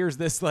 hey, here's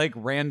this like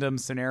random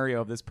scenario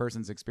of this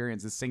person's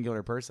experience, this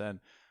singular person.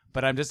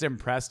 But I'm just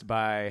impressed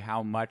by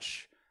how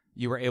much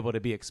you were able to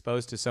be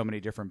exposed to so many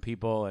different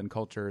people and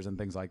cultures and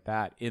things like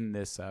that in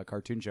this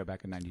cartoon show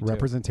back in '92.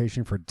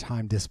 Representation for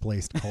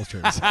time-displaced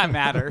cultures. That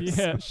matters.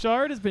 yeah,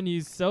 Shard has been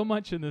used so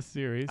much in this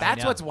series.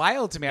 That's know. what's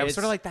wild to me. I was It's-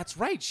 sort of like, that's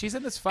right. She's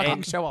in this fucking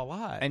And- show a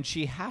lot. and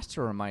she has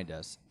to remind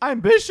us,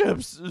 I'm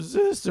Bishop's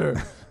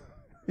sister.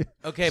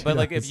 Okay, but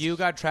like if you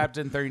got trapped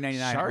in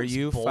 3099, are Shard's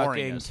you boring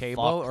fucking as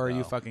Cable fuck, or are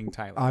you though. fucking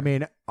Tyler? I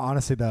mean,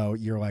 honestly, though,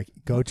 you're like,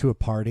 go to a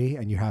party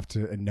and you have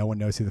to, and no one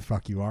knows who the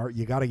fuck you are.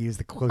 You got to use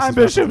the closest. I'm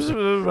Bishop's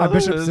I'm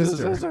Bishop's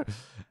sister.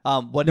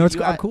 What No, did it's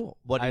you I'm a- cool.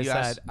 What did you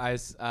ask?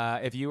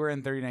 if you were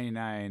in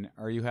 3099,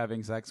 are you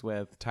having sex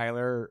with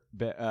Tyler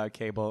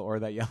Cable or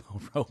that yellow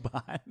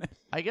robot?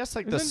 I guess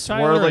like Isn't the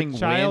Tyler swirling a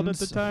child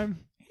winds. at the time?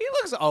 He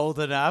looks old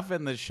enough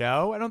in the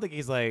show. I don't think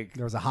he's like.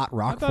 There was a hot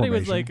rock I thought he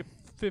was formation.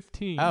 like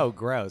 15. Oh,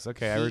 gross.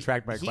 Okay, I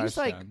retract my He's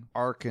question. like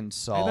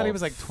Arkansas. I thought he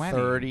was like 20.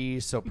 30,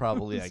 so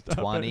probably like Stop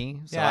it.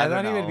 20. So Yeah, I don't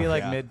thought he would know. be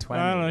like Yeah. mid 20s.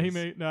 I don't know. He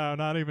may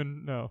not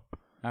even no.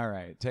 All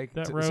right, take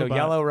That so robot.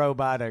 yellow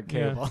robot or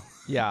Cable.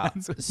 Yeah.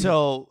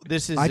 So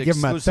this is I'd give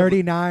him a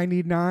exclusively-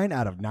 39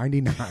 out of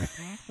 99.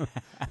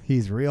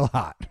 He's real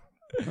hot.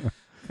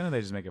 Couldn't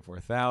they just make it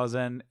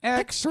 4,000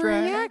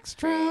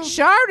 extra?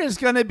 Shard is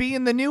going to be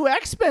in the new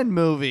X-Men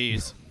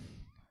movies.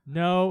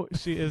 No,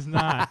 she is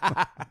not.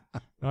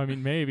 I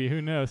mean, maybe.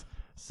 Who knows?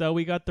 So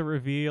we got the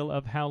reveal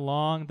of how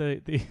long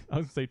the I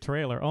was gonna say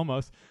trailer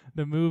almost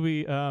the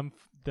movie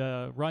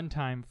the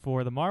runtime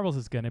for the Marvels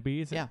is going to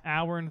be. It's Yeah. an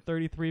hour and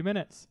 33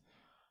 minutes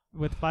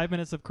with 5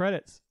 minutes of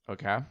credits.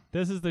 Okay.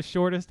 This is the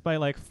shortest by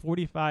like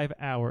 45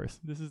 hours.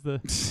 This is the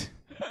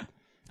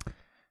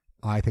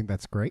I think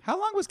that's great. How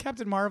long was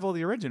Captain Marvel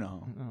the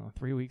original?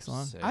 3 weeks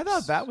long. I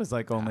thought that was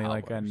like only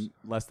like hours.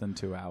 less than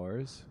 2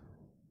 hours.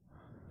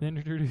 They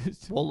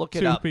introduced We'll look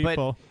it two up.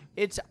 people.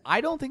 But I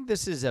don't think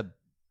this is a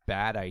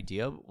bad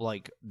idea.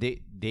 Like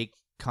they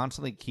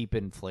constantly keep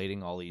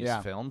inflating all these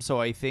Yeah. films. So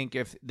I think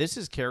if this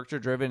is character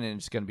driven and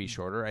it's going to be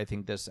shorter, I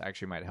think this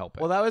actually might help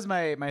it. Well, that was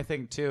my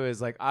thing too.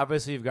 Is like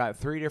obviously you've got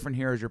 3 different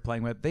heroes you're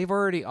playing with. They've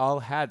already all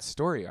had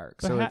story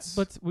arcs, so it's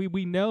But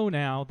we know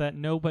now that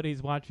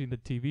nobody's watching the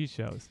TV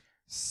shows.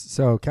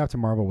 So Captain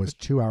Marvel was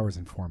 2 hours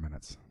and 4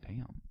 minutes.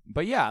 damn.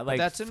 But yeah, like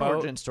that's an fo-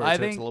 origin story, I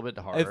so it's think a little bit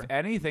harder. If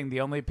anything,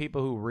 the only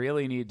people who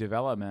really need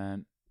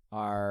development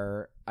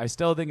are. I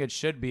still think it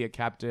should be a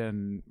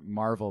Captain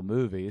Marvel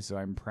movie. So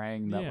I'm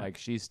praying that Yeah. like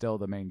she's still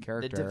the main the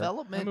character.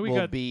 development I mean, we will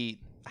got- be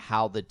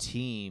how the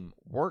team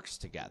works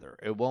together.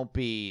 It won't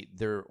be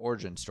their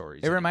origin stories.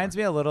 It reminds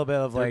me a little bit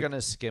of They're like going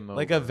to skim over.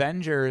 like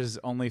Avengers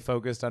only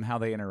focused on how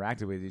they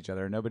interacted with each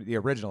other. Nobody, the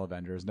original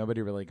Avengers,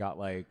 nobody really got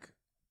like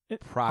All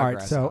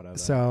progress right, out of it.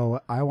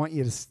 so I want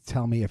you to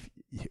tell me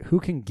who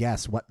can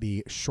guess what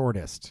the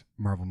shortest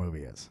Marvel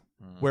movie is.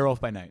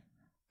 Werewolf by Night.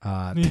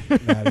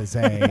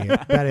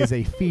 That is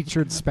a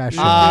featured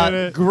special.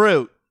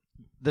 Groot,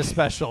 the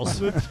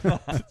specials.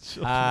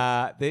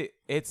 It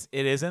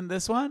isn't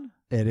this one.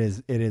 It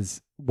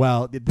is.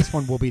 Well, this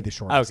one will be the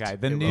shortest. Okay,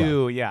 the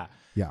new, yeah.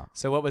 Yeah.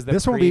 So what was the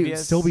This one will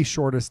previous? still be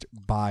shortest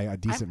by a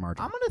decent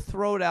margin. I'm going to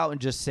throw it out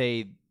and just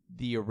say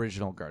the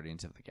original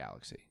Guardians of the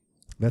Galaxy.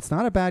 That's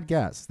not a bad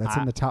guess. That's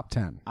in the top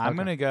 10 I'm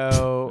gonna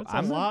go. That's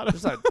I'm a lot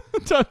It's of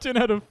not- top 10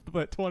 out of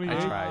what 28. I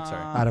tried,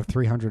 sorry. out of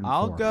 304.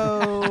 I'll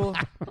go.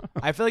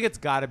 I feel like it's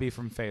got to be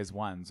from Phase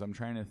 1, so I'm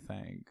trying to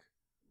think.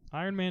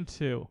 Iron Man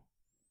 2.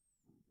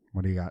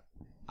 What do you got?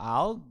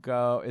 I'll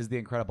go. Is the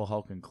Incredible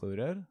Hulk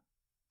included?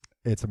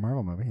 It's a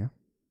Marvel movie, yeah.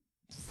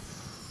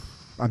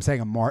 I'm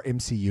saying a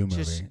MCU movie.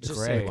 Just It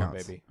say one,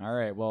 counts. baby. All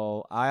right.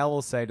 Well, I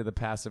will say to the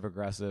passive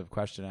aggressive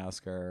question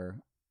asker,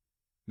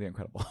 the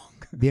Incredible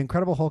Hulk. The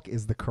Incredible Hulk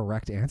is the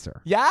correct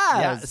answer. Yeah,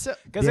 Yes, so-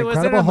 because The it was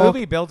in a Incredible Hulk-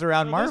 movie built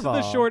around So Marvel.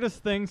 This is the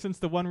shortest thing since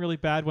the one really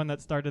bad one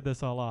that started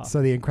this all off.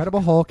 So the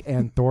Incredible Hulk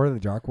and Thor: The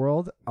Dark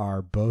World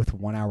are both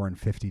 1 hour and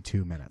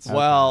 52 minutes.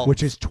 Well,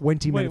 which is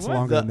 20 Wait, minutes what?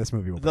 longer The- than this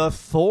movie will be. the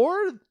Thor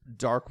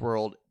Dark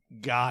World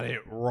got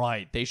it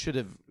right. They should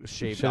have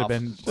shaved should have off.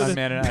 been Should've- a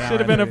minute. an hour Should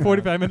have been a and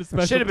 45 minute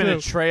special. Should have been too.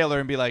 a trailer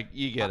and be like,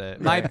 you get it.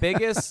 My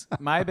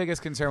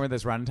biggest concern with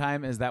this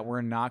runtime is that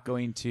we're not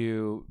going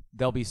to.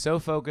 They'll be so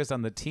focused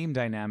on the team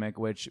dynamic,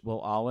 which we'll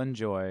all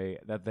enjoy,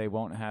 that they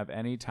won't have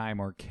any time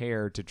or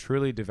care to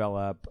truly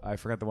develop. I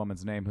forgot the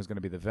woman's name who's going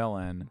to be the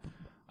villain,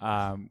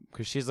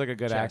 because she's like a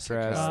good Jessica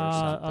actress. or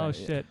something. Oh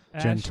shit.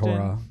 Jen Ashton.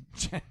 Tora.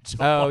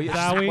 Oh,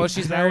 yeah. Zoe- Well,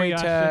 she's Zoe married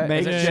to Ashton.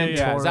 is it Yeah, Jen yeah,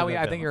 yeah. Tora? Zoe, I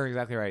Villain. think you're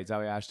exactly right.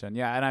 Zoe Ashton.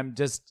 Yeah, and I'm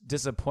just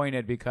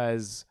disappointed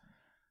because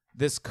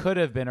this could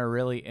have been a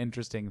really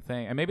interesting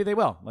thing, and maybe they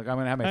will. Like I'm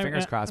gonna have my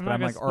fingers crossed, I'm but not I'm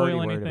gonna like already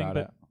spoil worried anything, about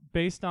but it.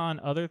 Based on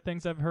other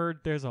things I've heard,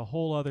 there's a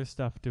whole other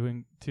stuff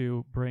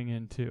to bring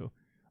in too.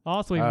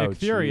 Also, we have Oh, Nick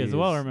Fury as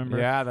well. jeez. Remember?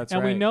 Yeah, that's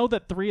and right. we know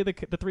that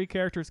the three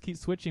characters keep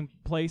switching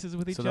places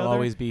with each So other. they'll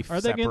always be Are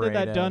they going to get that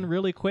separated. done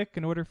really quick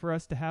in order for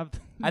us to have?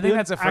 I think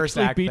that's a first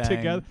actually act be thing.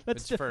 together.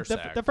 That's It's just, first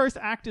the, act. the first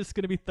act is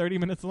going to be 30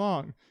 minutes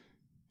long.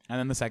 And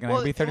then the second act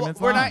will be 30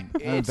 minutes we're long.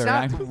 not. And It's third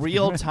not act-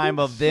 real time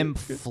of them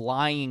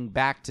flying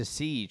back to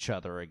see each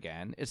other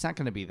again. It's not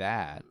going to be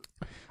that.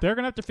 They're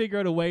going to have to figure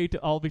out a way to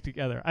all be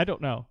together. I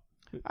don't know.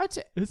 I'd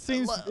say. It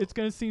seems Well- it's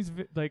going to seem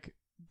like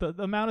the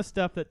amount of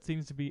stuff that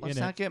seems to be Let's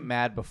in not it. get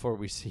mad before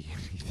we see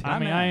anything. I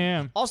mean, I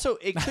am. Also,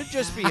 it could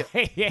just be.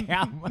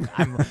 yeah,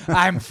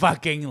 I'm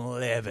fucking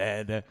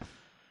livid.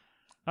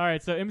 All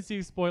right, so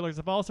MCU spoilers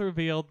have also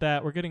revealed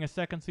that we're getting a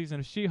second season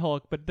of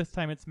She-Hulk, but this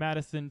time it's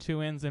Madison,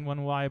 2 N's and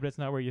 1 Y, but it's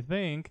not where you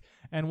think,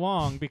 and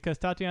Wong, because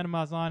Tatiana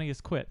Maslany has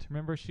quit.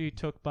 Remember she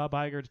took Bob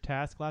Iger to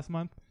task last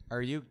month?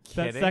 Are you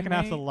kidding That second me?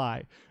 half's a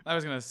lie. I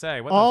was gonna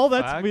say what All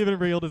the that's fuck? been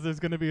revealed is there's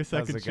going to be a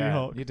That was second a good-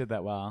 She-Hulk. You did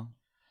that well.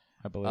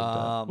 I believed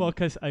it. Well,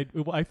 because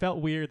I felt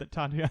weird that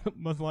Tatiana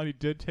Maslany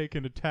did take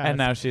an attack. And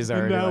now she's And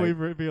already now like- we've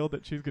revealed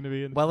that she's going to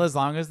be in. Well, as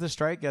long as the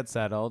strike gets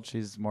settled,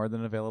 she's more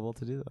than available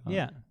to do that.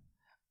 yeah.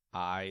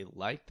 I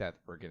like that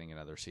we're getting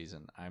another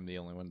season. I'm the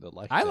only one that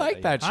likes I it.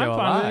 like that I'm show a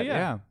fine with lot. it,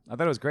 yeah. I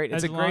thought it was great.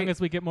 As It's a long great. as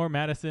we get more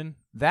Madison.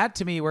 That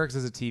to me works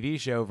as a TV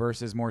show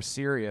versus more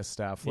serious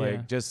stuff, Yeah.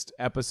 like just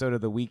episode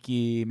of the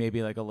weeky,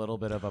 maybe like a little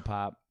bit of a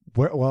pop.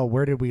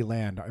 Where did we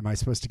land? Am I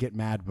supposed to get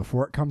mad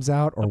before it comes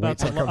out or wait About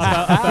till the it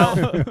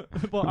comes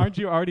out? well, aren't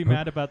you already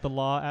mad about the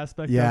law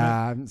aspect of it?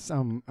 Yeah, I don't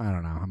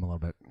know. I'm a little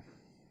bit.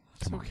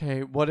 It's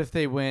okay. What if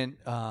they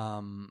went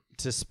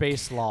to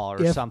space law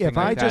or If something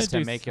I like that just to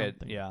do make it?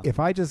 something. Yeah. If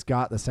I just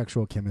got the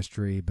sexual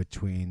chemistry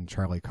between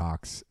Charlie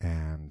Cox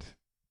and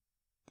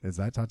is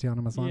that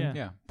Tatiana Maslany? Yeah.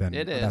 Yeah. Then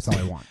It is. that's all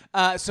I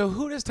want. So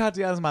who does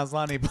Tatiana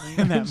Maslany play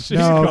in that? She's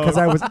No, cool.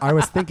 because I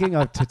was thinking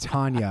of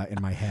Titania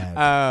in my head.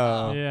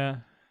 Oh. Yeah.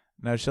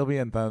 No, she'll be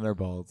in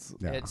Thunderbolts.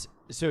 yeah. It's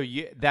so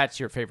that's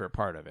your favorite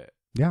part of it.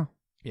 Yeah.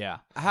 Yeah.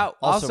 How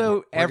Also, also,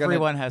 we're gonna-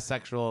 everyone has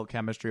sexual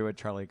chemistry with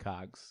Charlie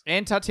Cox.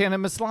 And Tatiana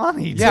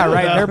Maslany. Yeah, too.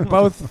 right. They're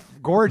both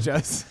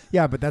gorgeous.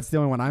 Yeah, but that's the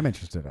only one I'm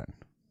interested in.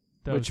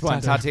 Which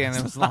one? Tatiana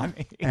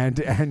Maslany.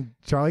 And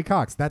Charlie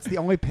Cox. That's the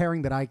only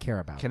pairing that I care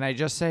about. Can I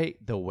just say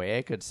the way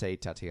I could say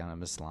Tatiana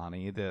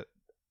Maslany that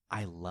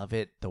I love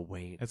it the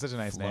way It's such a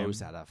nice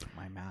flows name. out of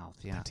my mouth.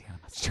 Yeah.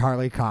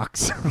 Charlie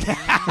Cox.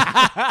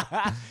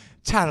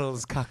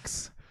 Charles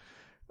Cox.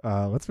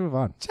 Let's move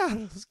on.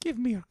 Charles, give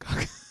me your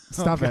cock.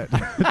 Stop it.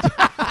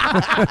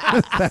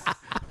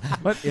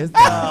 What is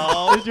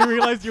that? Did you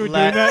realize you were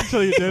doing that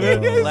until you did it?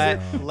 Oh,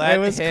 Let no. let it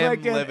was him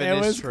clicking. live in It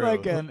his was truth.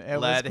 clicking. It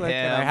Let was clicking.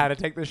 him. I had to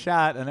take the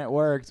shot, and it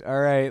worked. All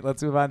right,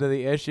 let's move on to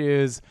the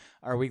issues.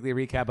 Our weekly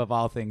recap of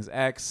all things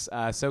X.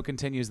 So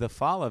continues the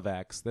fall of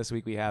X. This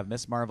week we have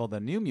Miss Marvel, the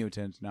New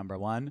Mutant,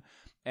 #1,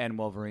 and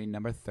Wolverine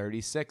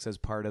 #36 as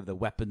part of the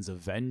Weapons of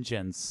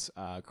Vengeance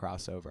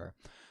crossover.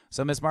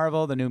 So Miss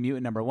Marvel, the New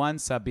Mutant #1,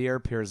 Sabir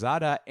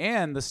Pirzada,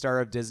 and the star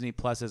of Disney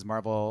Plus's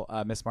Marvel,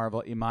 Miss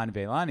Marvel, Iman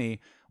Vellani,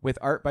 with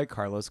art by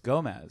Carlos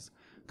Gomez.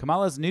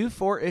 Kamala's new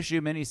 4-issue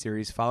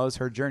miniseries follows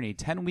her journey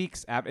 10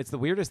 weeks after. It's the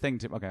weirdest thing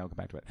to. Okay, I'll come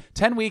back to it.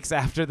 10 weeks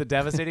after the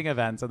devastating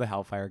events of the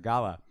Hellfire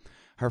Gala.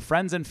 Her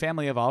friends and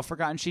family have all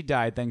forgotten she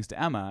died thanks to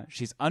Emma.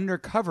 She's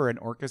undercover in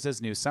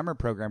Orcus's new summer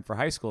program for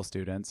high school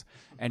students.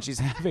 And she's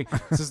having,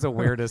 this is the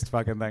weirdest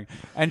fucking thing.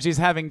 And she's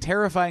having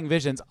terrifying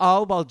visions,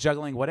 all while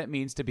juggling what it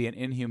means to be an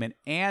Inhuman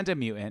and a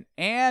mutant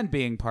and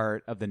being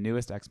part of the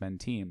newest X-Men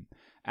team.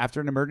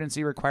 After an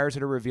emergency requires her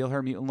to reveal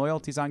her mutant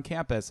loyalties on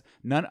campus,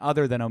 none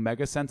other than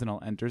Omega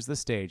Sentinel enters the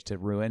stage to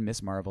ruin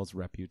Miss Marvel's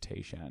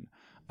reputation.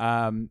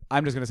 I'm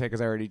just going to say, because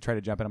I already tried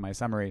to jump into my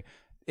summary,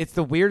 it's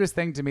the weirdest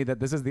thing to me that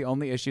this is the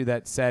only issue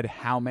that said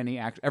how many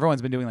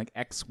everyone's been doing like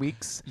X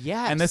weeks.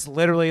 Yes. And this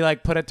literally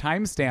like put a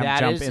timestamp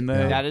jump in the.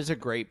 That is a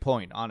great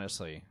point,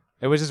 honestly.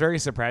 It was just very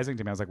surprising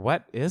to me. I was like,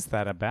 what is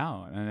that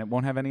about? And it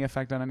won't have any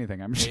effect on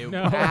anything, I'm sure. It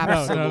No,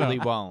 absolutely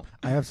won't.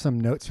 I have some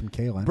notes from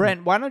Kaylin.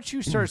 Brent, why don't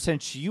you start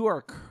since you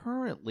are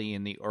currently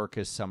in the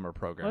Orcus summer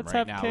program Let's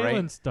right have now,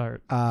 Kaylin right?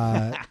 start.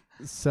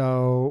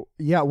 So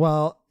yeah,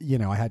 well,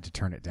 I had to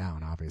turn it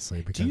down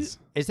obviously because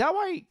Is that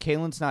why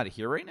Kalen's not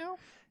here right now?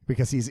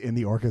 because he's in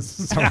the Orcus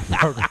summer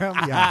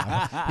program.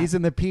 Yeah, he's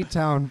in the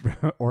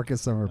P-Town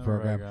Orcus summer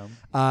program.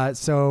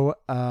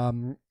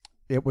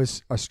 It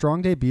was a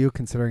strong debut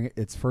considering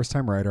its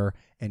first-time writer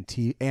and a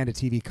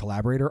TV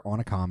collaborator on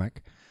a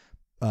comic.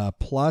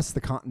 Plus,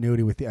 the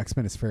continuity with the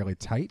X-Men is fairly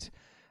tight.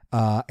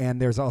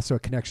 And there's also a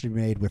connection to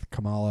be made with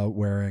Kamala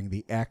wearing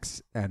the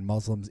X and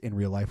Muslims in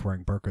real life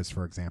wearing burqas,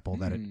 for example,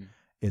 that it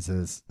is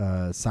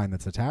a sign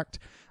that's attacked.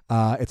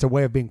 It's a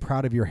way of being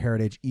proud of your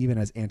heritage, even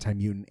as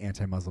anti-mutant,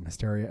 anti-Muslim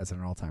hysteria is at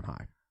an all-time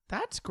high.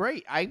 That's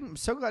great. I'm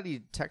so glad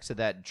you texted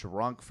that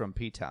drunk from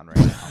P-Town right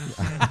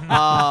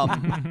now.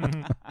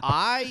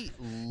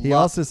 He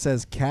also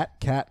says cat,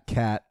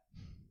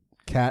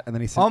 and then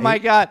he said, Oh my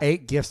God.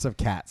 8 gifts of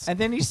cats. And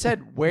then he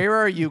said, "Where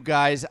are you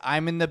guys?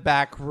 I'm in the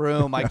back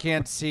room. I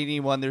can't see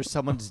anyone. There's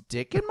someone's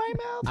dick in my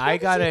mouth." I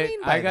What got does he a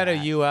mean by I got a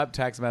that? you up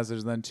text message,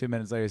 and then 2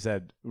 minutes later he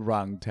said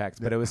wrong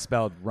text, but it was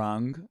spelled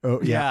wrong.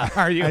 Oh yeah.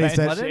 Are you? And he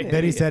said, What an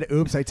then he idiot. said,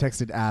 "Oops, I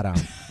texted Adam."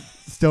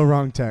 Still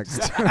wrong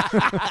text.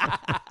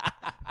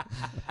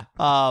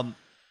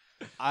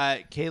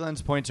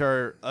 Kaylin's points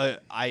are.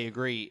 I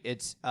agree.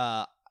 It's.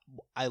 I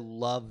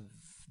love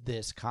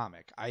this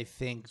comic. I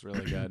think It's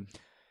really good.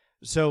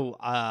 so.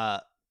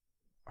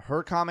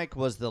 Her comic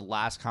was the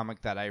last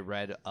comic that I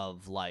read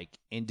of like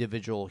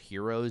individual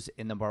heroes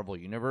in the Marvel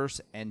universe,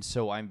 and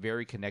so I'm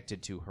very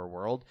connected to her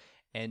world.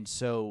 And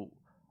so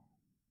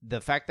the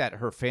fact that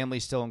her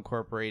family's still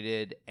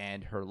incorporated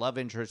and her love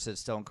interest is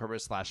still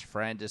incorporated /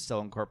 friend is still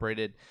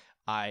incorporated,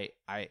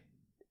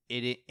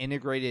 it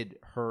integrated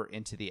her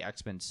into the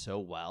X-Men so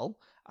well.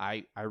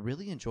 I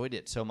really enjoyed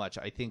it so much.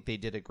 I think they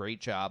did a great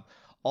job.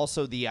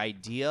 Also, the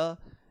idea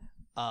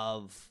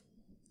of,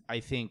 I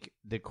think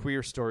the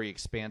queer story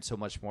expands so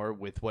much more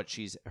with what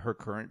her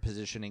current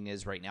positioning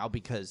is right now,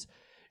 because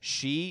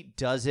She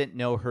doesn't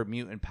know her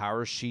mutant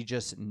powers. She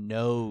just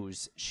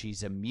knows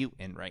she's a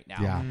mutant right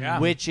now. Yeah.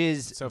 Which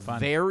is So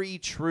fun. very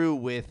true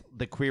with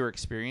the queer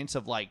experience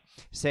of like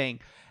saying,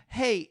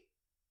 hey,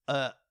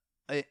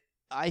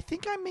 I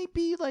think I may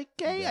be like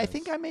gay. I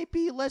think I may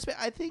be lesbian.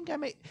 I think I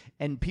may.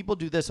 And people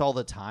do this all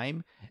the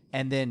time.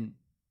 And then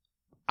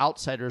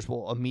outsiders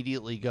will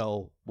immediately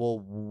go,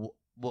 well,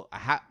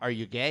 are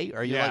you gay?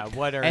 Are you like,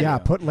 what are Yeah, you?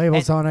 put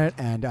labels on it.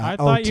 And I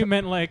thought you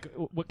meant like,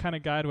 what kind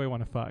of guy do I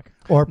want to fuck?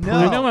 or No.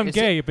 I know I'm it's-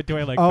 gay, but do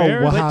I like Oh,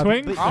 bears, well, like have-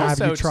 twins? but- have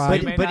you Also,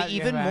 tried? you may but not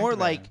even get more back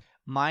to like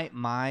that.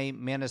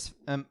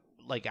 my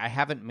like I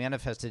haven't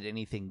manifested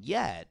anything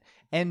yet,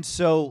 and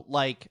so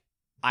like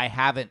I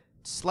haven't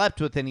slept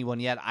with anyone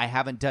yet. I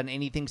haven't done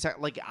anything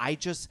like I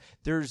just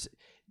there's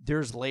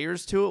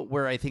layers to it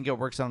where I think it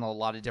works on a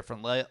lot of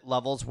different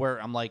levels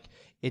where I'm like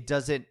it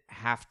doesn't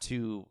have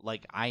to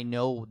like I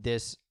know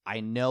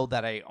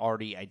that I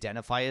already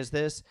identify as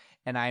this,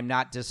 and I'm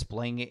not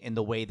displaying it in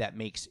the way that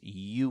makes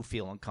you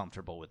feel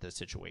uncomfortable with this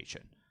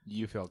situation.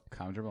 You feel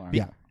comfortable?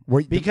 Yeah.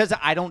 Were- Because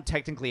I don't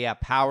technically have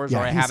powers, Yeah,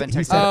 or I he haven't. said-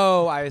 he technically- said-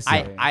 Oh, I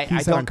see. I he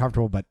said don't.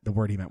 uncomfortable, but the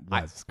word he meant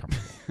was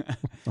comfortable.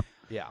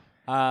 Yeah.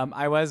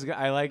 I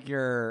like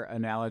your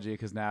analogy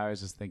because now I was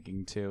just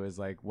thinking too is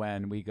like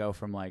when we go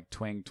from like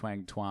twink,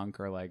 twang, twonk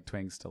or like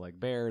twinks to like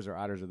bears or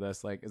otters or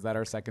this, like, is that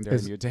our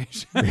secondary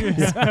mutation?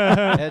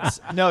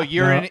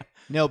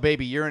 No,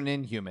 baby, you're an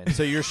inhuman.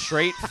 So you're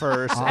straight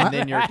first, and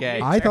then you're gay.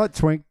 I thought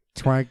twink,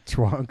 twank,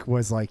 twunk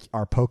was like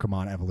our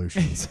Pokemon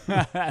evolutions.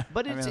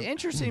 But it's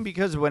interesting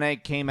because when I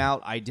came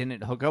out, I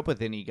didn't hook up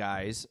with any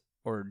guys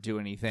or do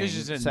anything 'Cause you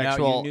just didn't know-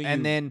 sexual, you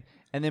knew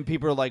and then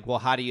people are like, "Well,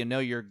 how do you know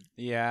you're?"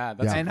 Yeah,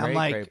 that's Yeah. a And great, I'm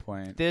like, great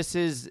point. "This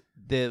is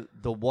the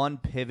one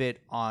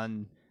pivot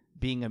on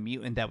being a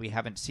mutant that we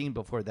haven't seen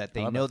before. That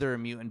they love know it. they're a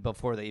mutant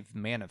before they've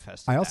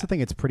manifested." I also that.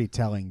 think it's pretty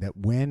telling that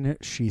when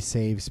she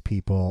saves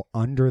people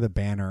under the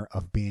banner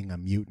of being a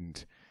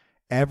mutant,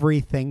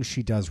 everything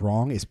she does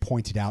wrong is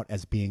pointed out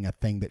as being a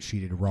thing that she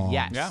did wrong.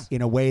 Yes. Yeah.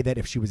 In a way that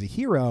if she was a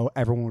hero,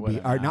 everyone would be,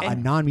 Wouldn't or not a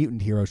matter.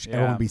 non-mutant hero,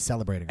 everyone Yeah. would be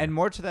celebrating her. And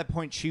more to that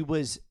point, she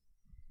was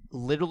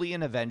literally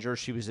an Avenger.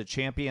 She was a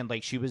champion.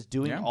 Like she was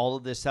doing Yeah. all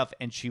of this stuff,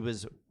 and she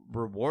was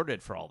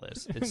rewarded for all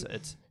this. This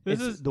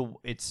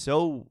It's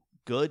so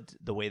good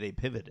the way they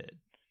pivoted.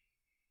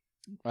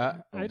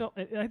 I don't.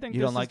 I think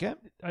You this don't like is- it?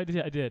 I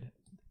did.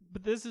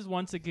 But this is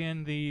once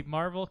again the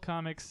Marvel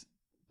Comics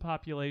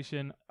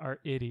population are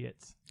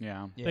idiots.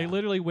 Yeah. They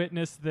literally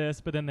witnessed this,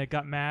 but then they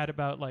got mad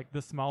about like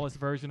the smallest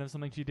version of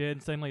something she did,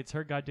 and suddenly it's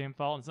her goddamn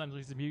fault, and suddenly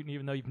she's a mutant,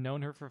 even though you've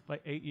known her for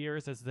like 8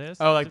 years as this.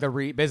 Oh, like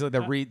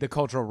the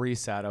cultural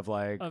reset of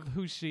like of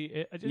who she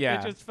is.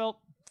 Yeah. It just felt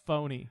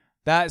phony.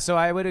 that. So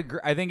I would agree.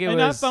 I think it And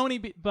was not phony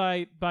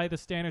by the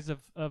standards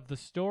of the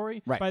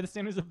story, Right. by the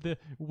standards of the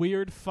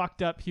weird,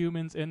 fucked up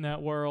humans in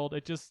that world.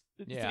 It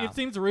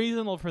seems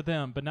reasonable for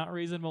them, but not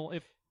reasonable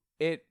if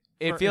It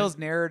for- feels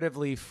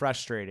narratively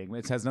frustrating.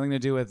 It has nothing to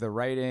do with the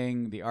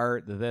writing, the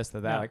art, the this, the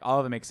that. Yeah. Like all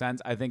of it makes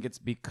sense. I think it's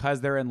because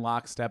they're in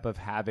lockstep of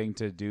having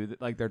to do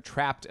like they're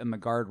trapped in the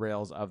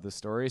guardrails of the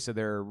story, so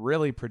they're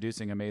really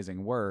producing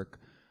amazing work.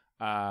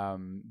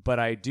 But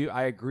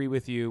I agree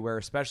with you where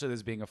especially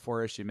this being a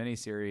 4-issue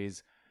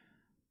miniseries,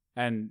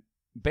 and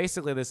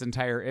basically this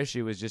entire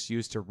issue is just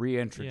used to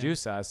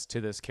reintroduce us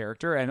to this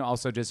character and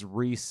also just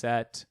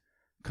reset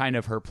kind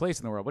of her place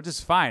in the world, which is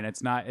fine.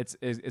 It's not.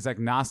 It's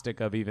agnostic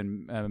of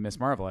even Miss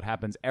Marvel. It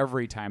happens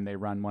every time they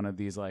run one of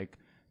these like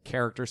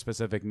character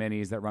specific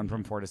minis that run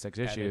from 4 to 6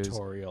 issues.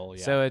 Editorial,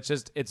 yeah. So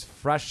it's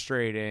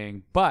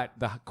frustrating, but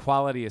the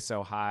quality is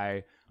so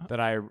high that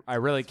I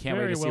really can't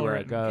wait very to see well where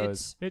written. it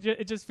goes.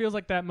 it just feels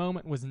like that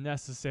moment was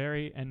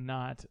necessary and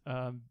not.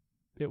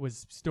 It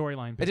was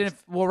storyline. It didn't.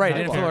 Well, right. It Not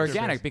didn't feel character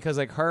organic based. because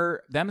like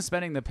them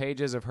spending the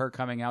pages of her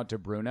coming out to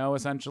Bruno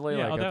essentially.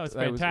 Yeah, like that was it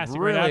fantastic.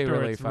 Right really,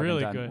 afterwards, really fucking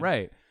really done. good.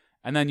 Right.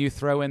 And then you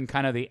throw in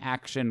kind of the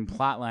action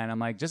plot line. I'm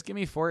like, just give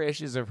me 4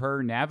 issues of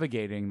her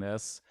navigating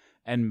this,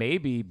 and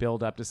maybe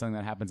build up to something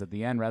that happens at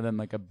the end rather than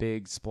like a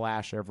big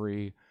splash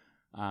every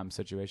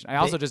situation. I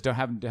also just don't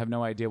have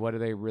no idea what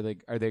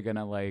are they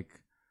gonna like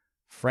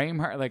frame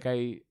her like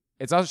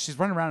it's also she's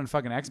running around in a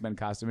fucking X-Men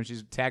costume and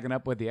she's tagging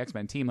up with the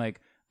X-Men team. Like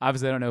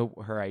obviously I don't know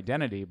her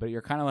identity, but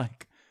you're kind of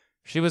like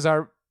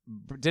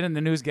didn't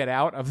the news get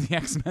out of the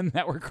X-Men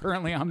that were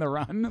currently on the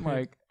run?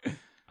 Like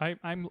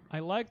I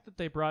like that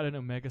they brought in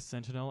Omega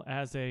Sentinel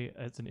as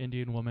an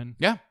Indian woman.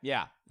 yeah,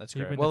 That's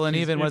great. Even Well, if and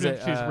she's- even was if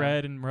it, she's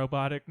red and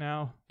robotic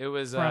now it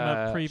was from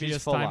a previous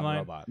She's full-on timeline.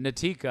 robot.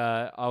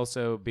 Natika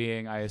also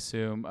being, I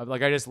assume,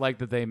 like I just like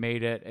that they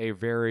made it a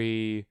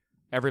very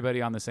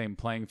everybody on the same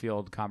playing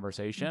field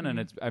conversation,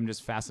 and I'm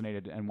just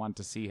fascinated and want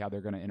to see how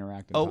they're going to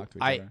interact and talk to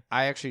each other.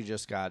 I actually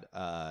just got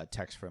a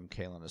text from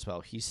Kalen as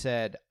well. He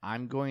said,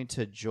 I'm going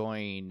to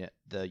join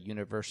the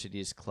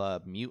university's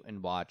club,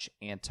 Mutant Watch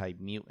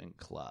Anti-Mutant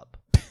Club.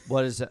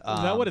 What is it?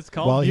 Is that what it's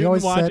called? well, he Mutant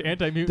always Watch said-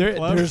 Anti-Mutant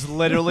Club? There's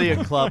literally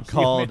a club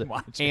called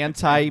Watch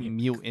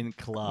Anti-Mutant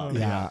Club.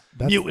 Yeah,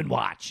 that's, Mutant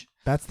Watch.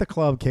 That's the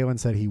club Kalen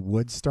said he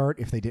would start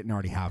if they didn't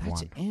already have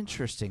That's one.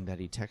 interesting that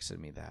he texted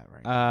me that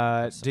right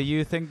now. Do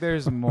you think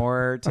there's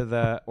more to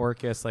the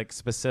Orcus like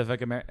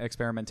specific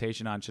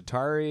experimentation on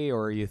Chitauri,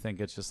 or you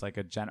think it's just like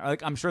a general?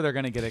 Like I'm sure they're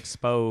going to get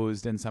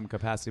exposed in some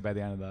capacity by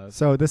the end of those.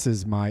 So this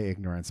is my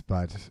ignorance,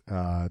 but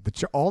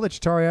all the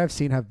Chitauri I've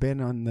seen have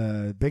been on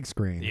the big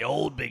screen. The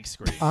old big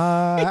screen.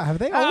 Have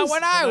they always?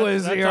 When I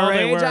was that's your all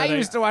they age, were. I They-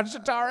 used to watch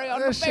Chitauri on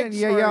the big Listen,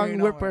 screen. you young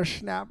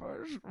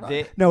whippersnappers.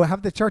 They- No,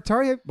 have the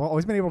Chitauri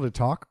always been able to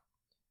talk?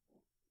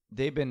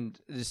 They've been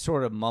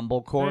sort of They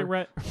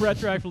mumblecore.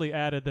 retroactively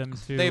added them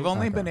to. They've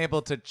only Okay. been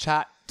able to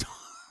chat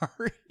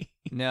Chitauri.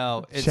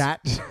 No, it's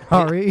Chat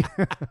Chitauri.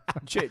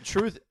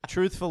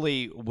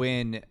 truthfully,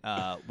 when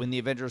the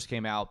Avengers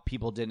came out,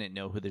 people didn't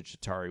know who the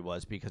Chitauri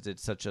was because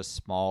it's such a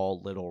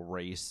small little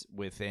race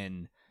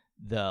within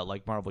the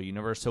Marvel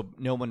universe. So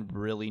no one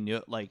really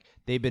knew. Like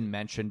they've been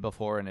mentioned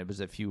before, and it was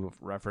a few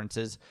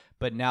references.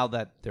 But now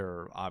that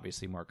they're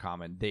obviously more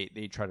common, they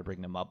try to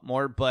bring them up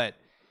more. But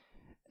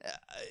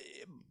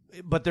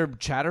they're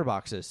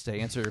chatterboxes to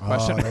answer your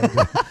question.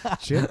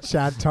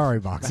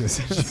 Chitauri boxes.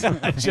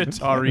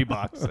 Chitauri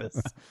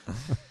boxes.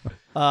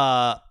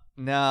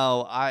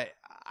 No, I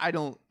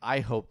don't. I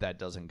hope that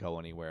doesn't go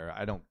anywhere.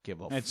 I don't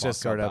give a fuck. It's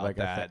just sort of about like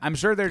that. I'm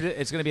sure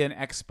it's going to be an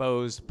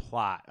exposed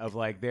plot of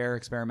like they're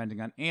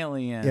experimenting on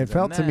aliens. It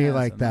felt to me this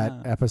like and that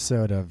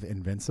episode of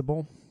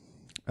Invincible,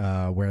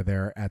 where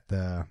they're at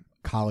the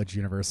college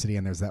university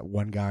and there's that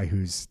one guy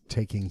who's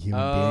taking human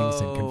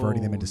beings and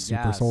converting them into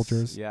super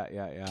soldiers.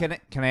 Yeah.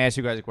 Can I ask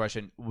you guys a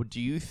question? Do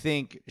you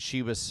think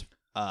she was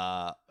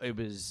it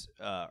was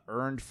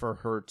earned for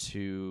her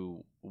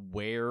to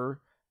wear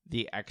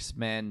the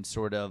X-Men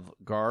sort of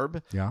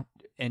garb? Yeah.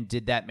 And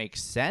did that make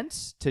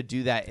sense to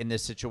do that in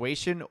this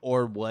situation,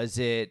 or was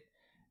it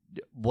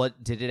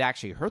did it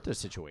actually hurt the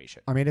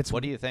situation? I mean,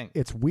 what do you think?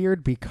 It's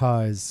weird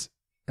because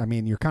I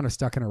mean, you're kind of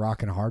stuck in a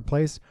rock and a hard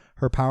place.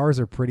 Her powers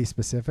are pretty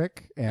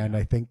specific, and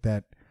I think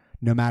that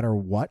no matter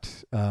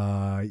what,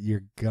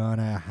 you're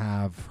gonna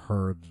have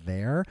her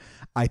there.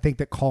 I think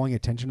that calling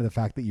attention to the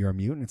fact that you're a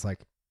mutant, it's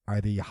like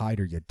either you hide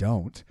or you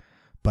don't.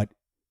 But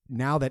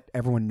now that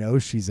everyone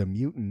knows she's a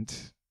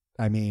mutant,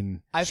 I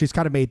mean, she's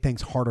kind of made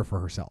things harder for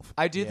herself.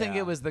 I do think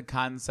it was the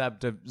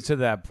concept of, to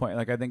that point,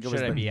 like I think it was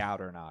Should I the, be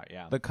out or not?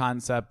 Yeah. the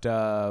concept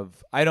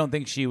of, I don't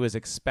think she was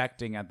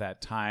expecting at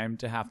that time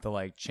to have to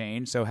like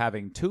change. So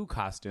having two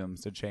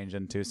costumes to change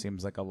into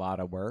seems like a lot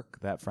of work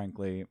that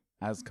frankly,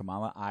 as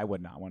Kamala, I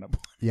would not want to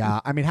play. Yeah,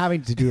 I mean,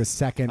 having to do a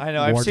second. I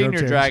know. I've seen wardrobe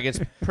your change. drag. It's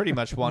pretty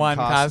much one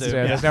costume.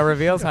 Yeah. There's no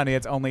reveals, honey.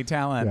 It's only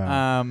talent.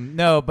 Yeah.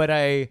 No, but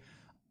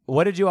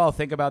what did you all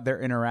think about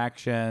their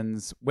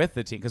interactions with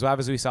the team? Because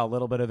obviously we saw a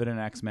little bit of it in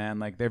X-Men.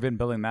 Like they've been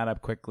building that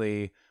up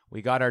quickly.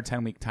 We got our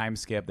 10-week time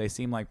skip. They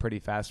seem like pretty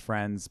fast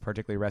friends,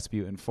 particularly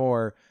Rasputin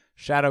 4.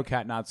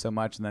 Shadowcat not so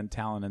much, and then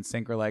Talon and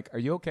Sync are like, "Are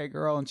you okay,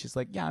 girl?" And she's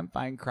like, "Yeah, I'm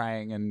fine,"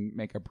 crying and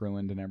makeup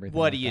ruined and everything.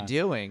 What like are you that.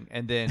 doing?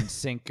 And then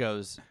Sync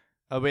goes,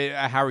 "Oh wait,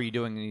 how are you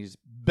doing?" And he's,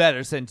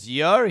 "Better since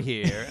you're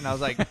here." And I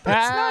was like, "That's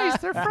nice.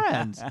 They're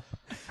friends."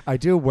 I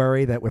do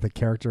worry that with a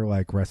character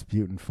like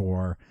Rasputin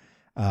 4,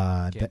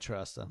 Can't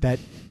trust them. that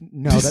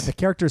the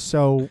character's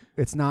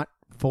it's not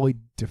fully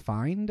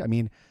defined. I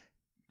mean,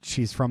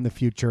 she's from the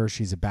future,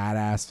 she's a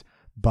badass,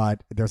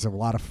 but there's a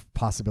lot of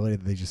possibility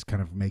that they just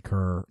kind of make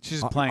her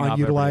She's just playing off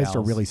unutilized everybody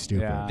or else. really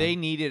stupid. Yeah. They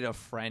needed a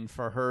friend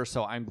for her,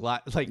 so I'm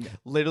glad. Like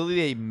literally,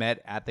 they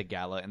met at the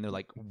gala, and they're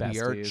like, "We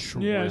are Besties.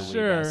 truly Yeah,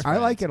 sure. best I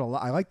like friends." it a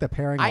lot. I like the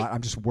pairing a lot.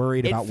 I'm just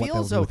worried It about what they'll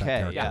feels do with that okay.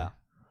 character. Yeah.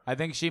 I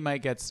think she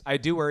might get. I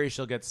do worry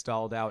she'll get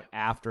stalled out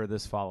after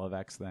this Fall of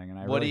X thing, and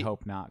I What do really you-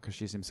 hope not because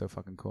she seems so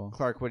fucking cool.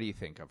 Clark, what do you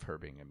think of her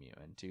being a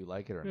mutant? Do you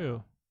like it or Who?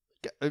 not?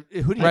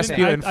 Who do you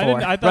Rasputin think? I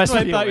didn't. I that's what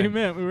I thought Rasputin. you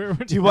meant. We were,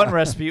 Do you want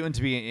Rasputin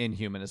to be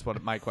inhuman? Is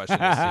what my question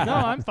is. to you. No,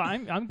 I'm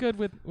fine. I'm good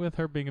with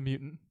her being a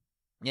mutant.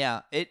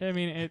 Yeah, I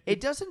mean, it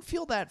doesn't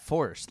feel that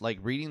forced. Like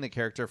reading the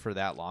character for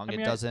that long, I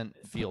mean, it doesn't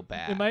feel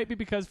bad. It might be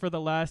because for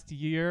the last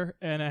year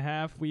and a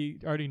half, we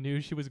already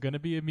knew she was going to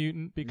be a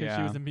mutant because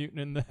she Yeah. was a mutant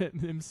in the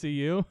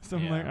MCU. So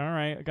I'm like, all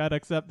right, I got to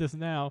accept this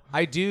now.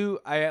 I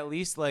at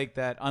least like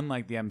that.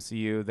 Unlike the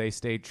MCU, they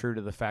stayed true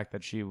to the fact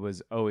that she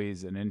was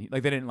always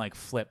like they didn't like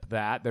flip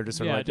that. They're just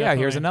sort of Yeah, like, yeah,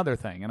 here's definitely. another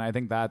thing, and I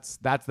think that's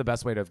the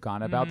best way to have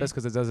gone about this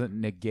because it doesn't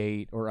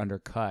negate or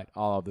undercut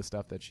all of the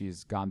stuff that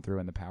she's gone through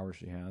and the power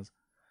she has.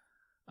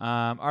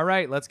 All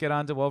right, let's get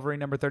on to Wolverine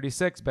number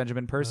 36,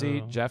 Benjamin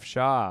Percy, Jeff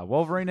Shaw.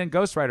 Wolverine and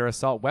Ghost Rider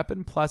assault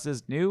Weapon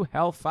Plus's new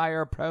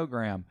Hellfire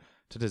program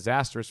to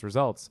disastrous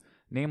results,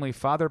 namely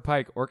Father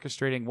Pike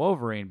orchestrating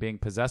Wolverine being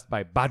possessed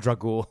by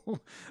Badragul,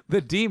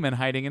 the demon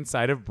hiding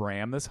inside of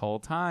Bram this whole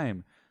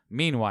time.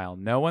 Meanwhile,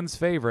 no one's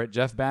favorite,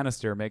 Jeff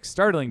Bannister, makes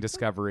startling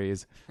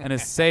discoveries and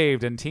is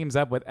saved and teams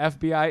up with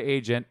FBI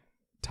agent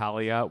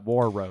Talia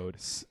Warroad.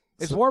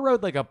 Is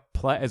Warroad like a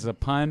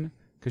pun?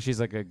 because she's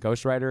like a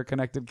Ghost Rider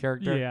connected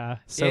character. Yeah.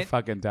 So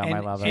fucking dumb. I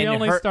love She it.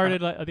 only her-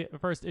 started the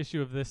first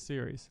issue of this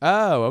series.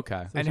 Oh,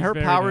 okay. So and she's her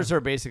very powers new.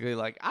 are basically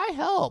like, I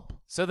help.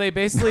 So they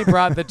basically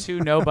brought the two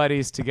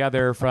nobodies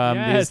together from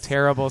Yes. these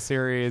terrible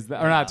series,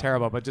 or not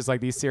terrible, but just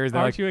like these series that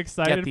Aren't like you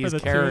excited get for these the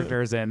two-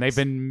 characters in. They've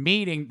been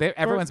meeting.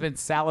 Everyone's been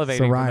salivating.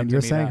 So for Ryan, them to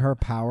you're meet saying up. her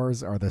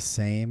powers are the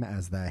same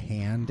as the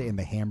hand in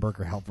the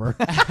Hamburger Helper?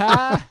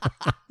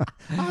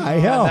 I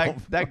help.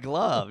 That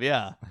glove,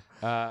 yeah.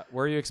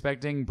 Were you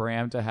expecting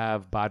Bram to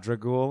have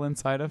Badragul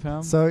inside of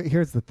him? So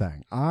here's the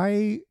thing.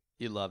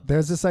 You love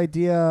There's this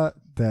idea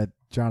that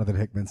Jonathan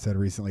Hickman said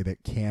recently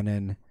that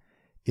canon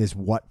is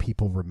what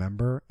people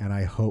remember, and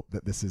I hope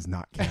that this is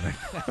not canon.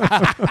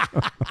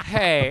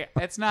 Hey,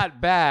 it's not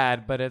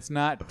bad, but it's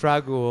not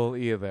Dragul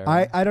either.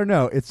 I don't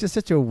know. It's just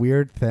such a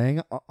weird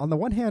thing. On the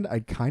one hand,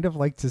 I'd kind of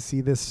like to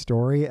see this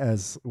story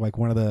as like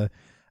one of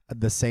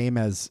the same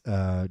as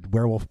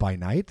Werewolf by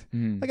Night.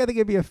 Mm. Like I think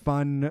it'd be a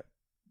fun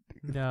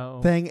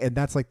thing, and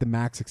that's like the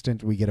max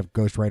extent we get of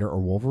Ghost Rider or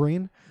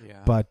Wolverine. Yeah.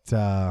 But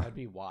That'd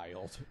be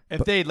wild.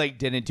 If they like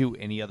didn't do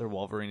any other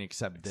Wolverine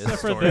except this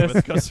Except for story this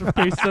with Ghost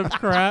Rider. piece of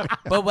crap.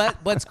 But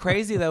what's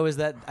crazy though is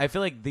that I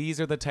feel like these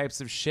are the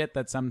types of shit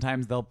that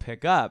sometimes they'll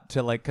pick up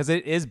to like, because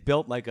it is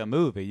built like a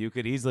movie. You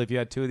could easily, if you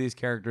had two of these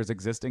characters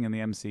existing in the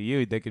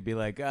MCU, they could be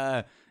like,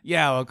 yeah,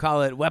 we'll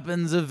call it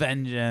Weapons of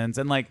Vengeance,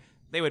 and like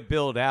they would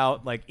build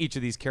out like each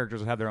of these characters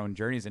would have their own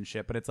journeys and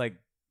shit. But it's like,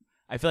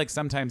 I feel like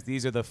sometimes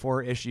these are the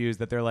 4 issues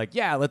that they're like,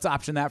 yeah, let's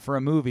option that for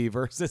a movie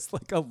versus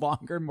like a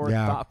longer, more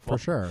thoughtful for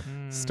sure.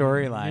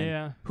 storyline.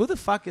 Yeah. Who the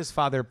fuck is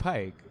Father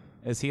Pike?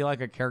 Is he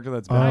like a character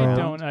that's been I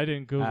around?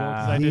 didn't Google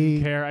because I he-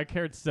 didn't care. I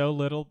cared so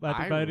little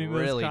about I writing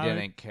this really comic.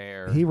 didn't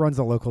care. He runs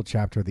a local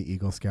chapter of the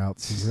Eagle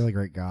Scouts. He's a really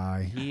great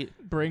guy. He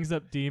Brings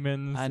up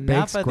demons. Enough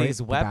Bakes of great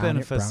these weapon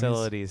brownies.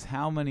 facilities.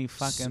 How many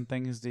fucking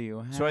things do you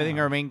have? So I think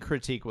our main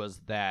critique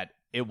was that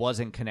it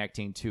wasn't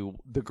connecting to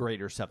the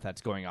greater stuff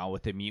that's going on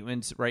with the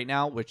mutants right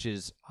now, which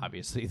is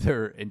obviously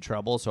they're in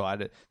trouble. So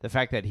the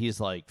fact that he's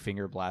like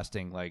finger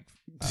blasting like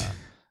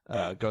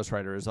Ghost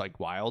Rider is like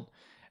wild.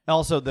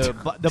 Also, the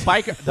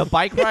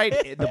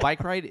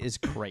bike ride is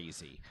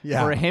crazy.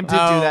 Yeah. For him to do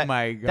Oh that,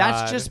 my God.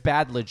 that's just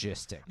bad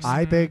logistics.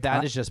 I think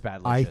that is just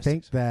bad I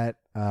logistics. think that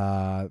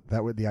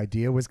the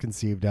idea was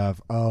conceived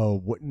of. Oh,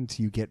 wouldn't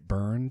you get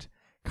burned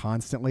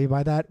constantly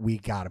by that? We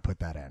got to put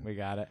that in. We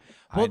got it.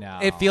 I Well, know.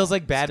 it feels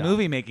like bad It's dumb.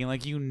 movie making.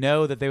 Like, you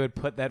know that they would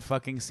put that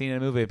fucking scene in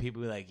a movie and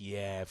people would be like,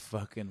 yeah,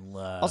 fucking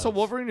love. Also,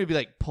 Wolverine would be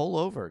like, "Pull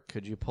over.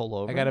 Could you pull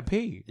over?" I gotta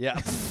pee. Yeah.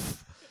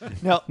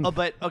 No,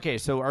 but okay.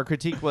 So our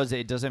critique was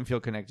it doesn't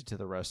feel connected to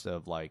the rest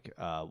of like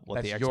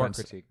what That's the your X-Men.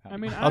 critique. I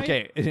mean,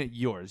 Okay,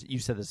 yours. You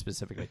said this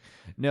specifically.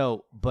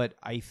 No, but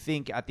I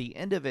think at the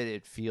end of it,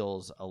 it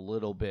feels a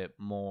little bit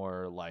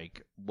more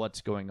like what's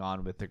going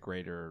on with the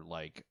greater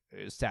like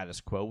status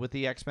quo with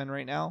the X-Men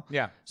right now.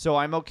 Yeah. So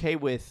I'm okay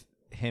with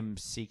him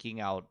seeking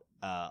out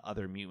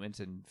other mutants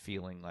and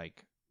feling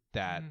like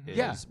that is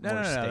Yeah. No. more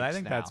I stakes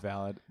think now. that's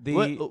valid.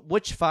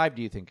 Which 5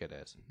 do you think it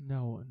is?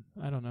 no one.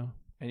 I don't know.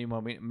 Any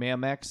more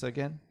Ma'am X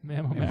again?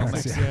 Mammo Mammo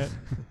Max. Max, Yeah.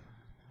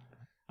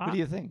 What do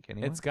you think?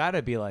 Anyone? It's got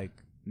to be like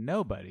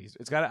nobody's.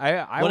 It's got to.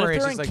 I What if worry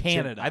it's they're just in like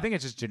Canada? I think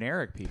it's just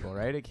generic people,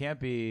 right? It can't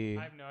be.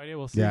 I have no idea.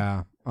 We'll see.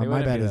 Yeah. They On my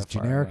wouldn't bed be is that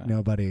far generic away.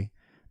 nobody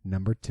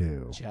number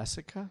 2.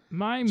 Jessica?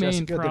 My main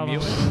Jessica the problem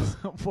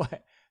Mutant?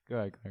 What? Go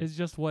ahead. Greg. is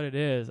just what it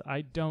is.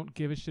 I don't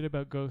give a shit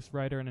about Ghost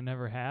Rider, and I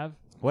never have.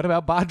 What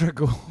about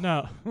Badragul?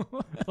 No,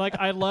 like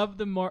I love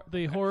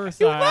the horror You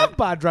side. love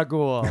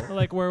Badragul.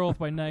 Like Werewolf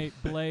by Night,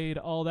 Blade,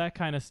 all that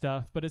kind of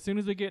stuff. But as soon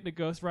as we get into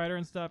Ghost Rider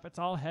and stuff, it's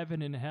all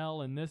heaven and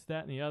hell and this,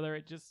 that, and the other.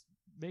 It just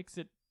makes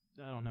it,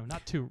 I don't know,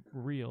 not too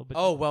real. But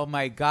Oh, well,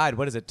 my God.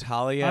 What is it?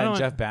 Talia I and don't-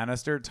 Jeff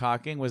Bannister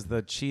talking was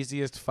the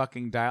cheesiest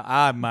fucking dial.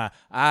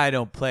 I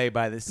don't play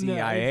by the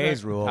CIA's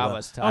exactly. rule. That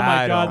was tough. Oh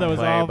my I God, don't that was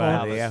play awful. by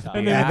That the was tough. FBI.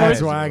 And then That's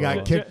Jeff- why I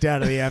got kicked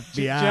out of the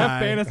FBI. Jeff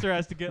Bannister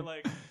has to get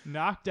like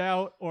knocked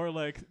out or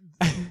like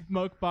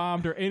smoke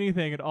bombed or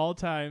anything at all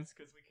times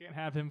because we can't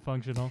have him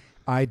functional.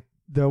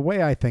 The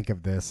way I think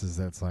of this is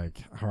that it's like,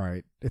 all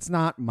right, it's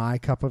not my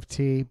cup of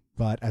tea,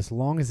 but as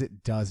long as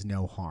it does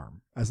no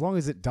harm, as long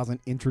as it doesn't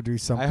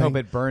introduce something I hope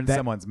it burns that-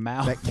 someone's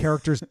mouth. that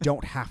characters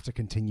don't have to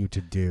continue to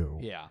do,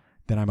 Yeah.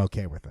 then I'm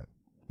okay with it.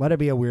 Let it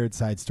be a weird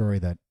side story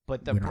that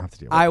But the we don't have to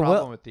deal with. I problem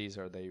will- with these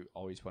are they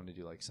always want to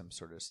do like some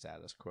sort of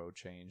status quo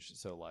change.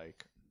 So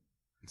like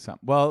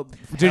Well,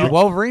 dude,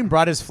 Wolverine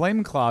brought his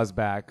flame claws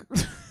back.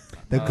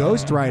 The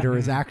Ghost Rider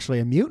is actually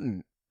a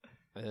mutant.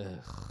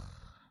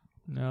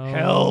 No.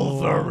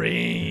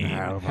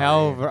 Helverine.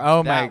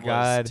 Oh my That was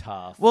God.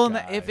 tough. Well,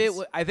 guys.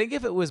 I think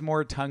if it was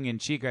more tongue in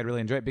cheek, I'd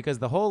really enjoy it because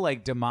the whole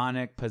like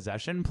demonic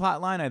possession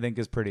plotline I think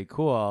is pretty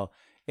cool.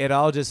 It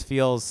all just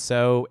feels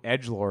so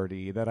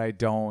edgelordy that I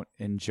don't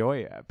enjoy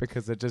it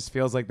because it just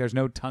feels like there's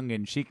no tongue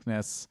in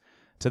cheekness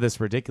to this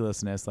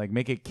ridiculousness. Like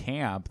make it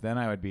camp, then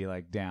I would be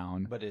like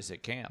down. But is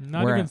it camp?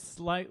 Not Where- even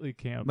slightly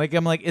camp. Like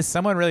I'm like, is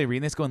someone really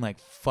reading this going like,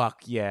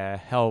 fuck yeah,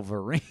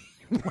 Helverine?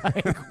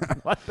 Like,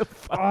 what the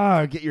fuck?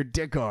 Oh, get your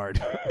dick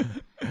hard.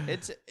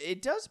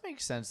 It does make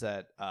sense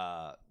that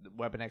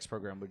Weapon X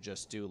program would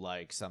just do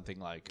like something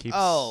like,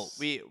 Keeps-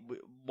 we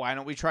why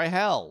don't we try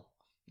hell?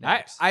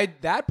 Next.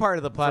 That part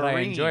of the plot I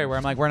Vereen. enjoy, where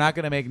I'm like, we're not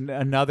going to make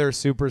another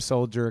super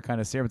soldier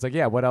kind of serum. It's like,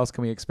 yeah, what else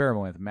can we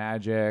experiment with?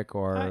 Magic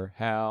or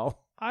hell?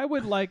 I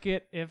would like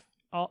it if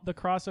the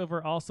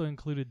crossover also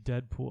included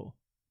Deadpool.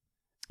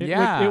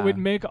 Yeah. It would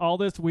make all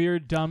this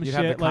weird dumb You'd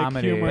have shit the like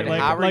comedy. humor, But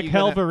how are like you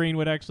gonna- Helverine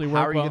would actually work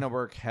How are you well. going to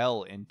work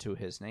hell into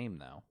his name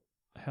though?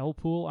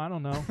 Hellpool? I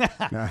don't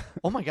know.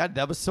 Oh my god,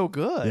 that was so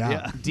good. Yeah.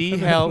 Yeah. D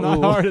It's hell. not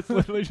ooh. hard. It's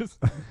literally just.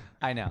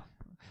 I know.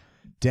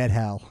 Dead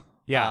hell.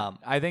 Yeah,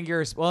 I think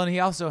you're well, and he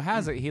also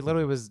has it. He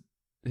literally was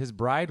his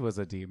bride was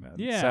a demon.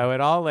 Yeah. So it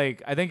all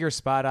like I think you're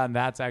spot on.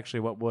 That's actually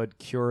what would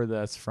cure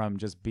this from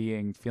just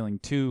feeling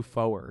too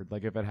forward.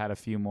 Like if it had a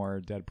few more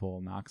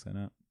Deadpool knocks in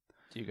it.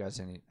 Do you guys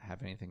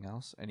have anything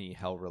else? Any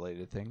hell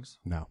related things?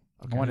 No.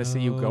 I want to see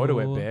you go to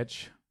it, Oh.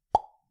 bitch.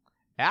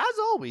 As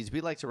always,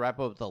 we like to wrap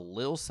up with a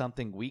little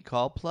something we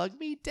call Plug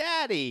Me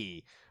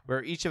Daddy,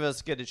 where each of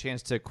us get a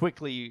chance to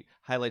quickly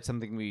highlight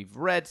something we've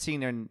read,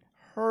 seen, and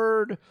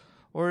heard,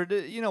 or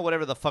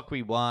whatever the fuck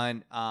we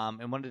want,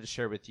 and wanted to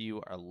share with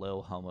you our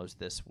Lil Homos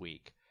this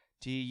week.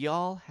 Do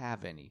y'all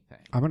have anything?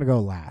 I'm gonna go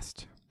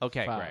last.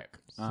 Okay, Fuck. great.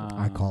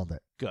 I called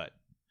it. Good.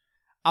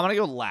 I'm going to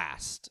go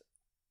last.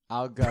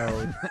 I'll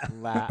go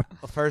last.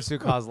 First who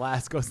calls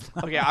last goes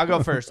last. Okay, I'll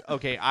go first.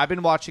 Okay, I've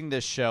been watching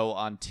this show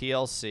on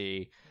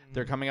TLC.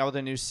 They're coming out with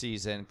a new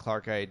season.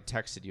 Clark, I had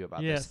texted you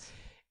about Yes. this.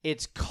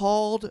 It's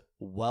called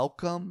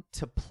Welcome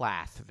to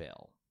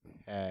Plathville.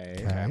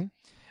 Okay.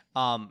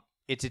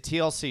 It's a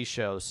TLC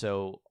show,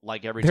 so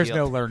like every There's TL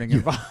no learning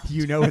involved.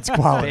 You know it's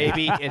quality.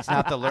 baby, it's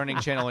not the Learning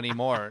Channel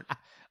anymore.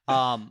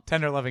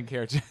 Tender loving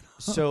care channel.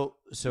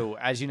 So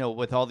as you know,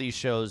 with all these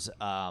shows,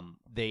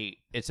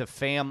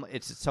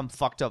 it's some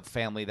fucked up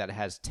family that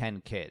has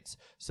 10 kids.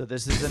 So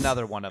this is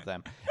another one of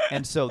them.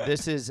 And so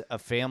this is a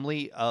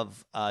family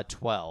of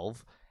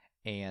 12,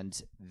 and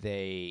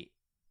they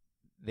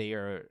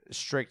are a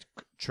strict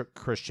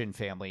Christian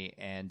family,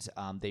 and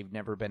they've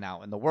never been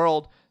out in the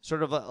world.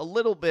 Sort of a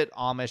little bit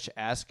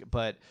Amish-esque,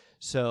 but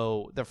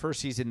so the first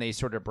season they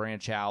sort of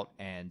branch out,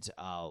 and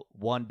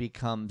one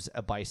becomes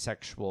a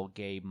bisexual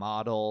gay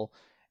model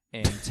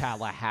in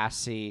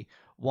Tallahassee.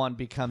 One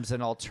becomes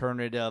an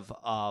alternative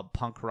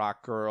punk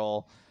rock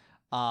girl,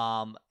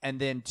 and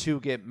then two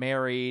get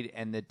married,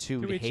 and the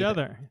two To hate each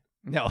other.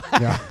 No,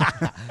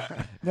 Yeah.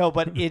 no,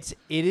 but it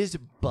is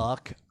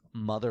buck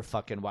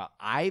motherfucking wow.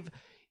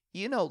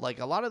 Like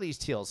a lot of these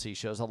TLC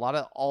shows, a lot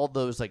of all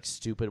those like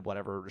stupid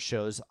whatever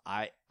shows,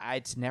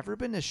 it's never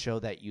been a show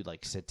that you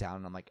like sit down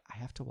and I'm like, I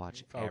have to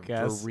watch Focus,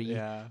 every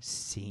yeah.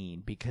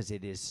 scene because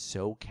it is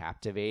so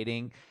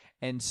captivating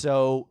and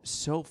so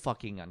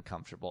fucking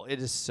uncomfortable. It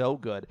is so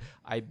good.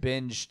 I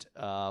binged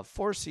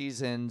 4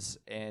 seasons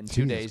in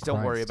 2 Jesus days.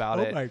 Don't worry Christ. about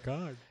it.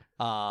 God.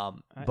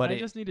 But I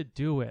just need to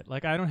do it.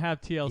 Like I don't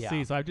have TLC,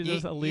 Yeah. so I have to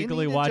just You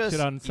illegally need to watch just- it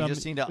on you some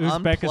just need to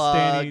Uzbekistani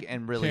unplug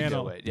and really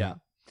channel. do it. Yeah.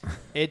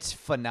 It's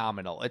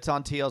phenomenal. It's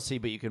on TLC,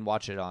 but you can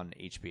watch it on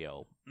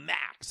HBO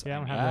Max. Yeah, I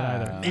don't have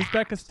that either. Max.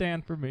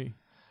 Uzbekistan for me.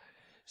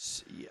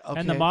 Okay.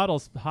 And the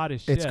model's hot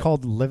as shit. It's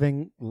called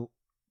Living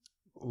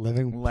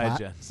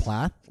Legends.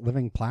 Plath?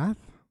 Living Plath?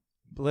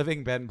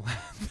 Living Ben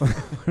Plath.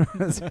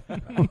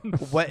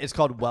 What it's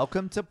called?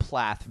 Welcome to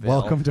Plathville.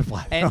 Welcome to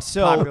Plath. And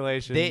so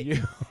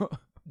Population.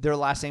 their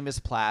last name is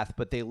Plath,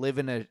 but they live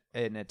in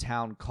a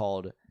town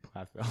called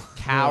Plathville.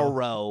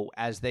 Cairo,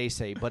 as they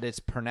say, but it's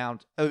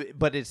pronounced,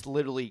 but it's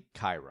literally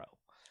Cairo.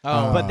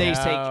 Oh, But they no.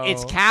 say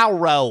it's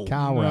Cairo.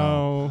 Cowra.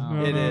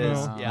 No, It no,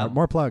 is. no. Yeah.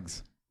 More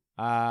plugs.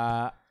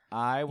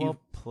 I will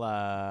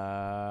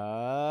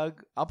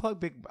plug.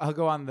 I'll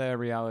go on the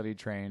reality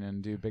train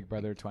and do Big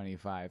Brother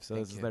 25. So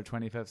this is their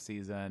 25th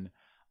season.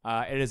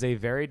 It is a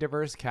very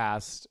diverse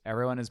cast.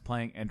 Everyone is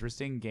playing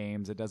interesting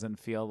games. It doesn't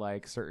feel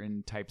like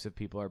certain types of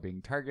people are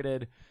being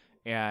targeted.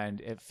 And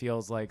it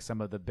feels like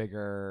some of the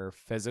bigger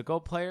physical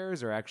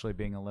players are actually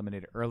being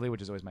eliminated early, which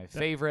is always my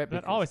favorite.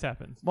 That always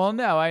happens. Well,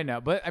 no, I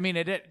know. But, I mean,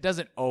 it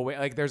doesn't always...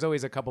 Like, there's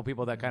always a couple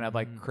people that kind of,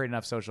 like, create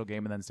enough social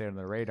game and then stay on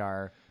the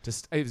radar.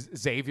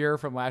 Xavier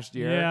from last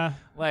year. Yeah.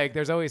 Like,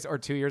 there's always... Or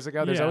 2 years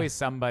ago, there's Yeah. always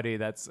somebody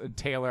that's...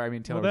 Taylor, I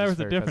mean, Taylor Well, there was was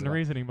just a very different physical.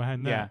 reasoning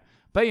behind that. Yeah.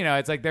 But,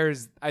 it's like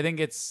there's... I think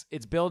it's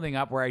building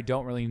up where I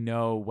don't really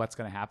know what's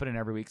going to happen, and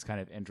every week's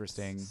kind of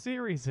interesting.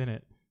 Siri's in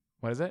it.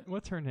 What is it?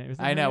 What's her name? Is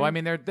that I her know. name? I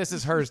mean, this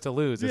is hers to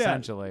lose, Yeah.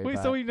 essentially. Wait,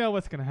 but- so we know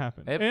what's going to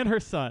happen. It- And her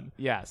son.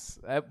 Yes.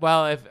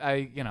 Well, if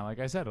I, like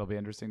I said, it'll be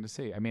interesting to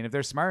see. I mean, if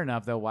they're smart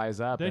enough, they'll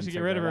wise up. They and should get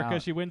figure rid of it her out.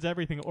 because she wins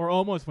everything or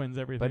almost wins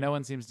everything. But no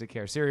one seems to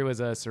care. Siri was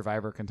a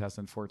Survivor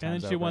contestant 4 and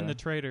times. then she won over. the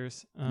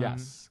Traitors.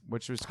 Yes,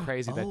 which was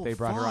crazy that Oh, they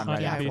brought her on fuck.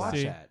 right Yeah, I after. watched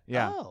NBC. that.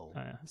 Yeah. Oh.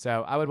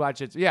 So I would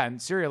watch it. Yeah,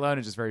 and Syria Alone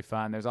is just very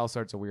fun. There's all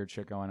sorts of weird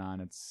shit going on.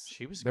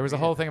 There was a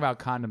whole thing about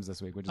condoms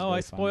this week, which is I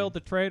spoiled the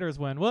Traders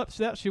win. Whoops,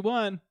 she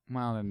won.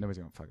 Well, then nobody's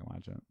gonna fucking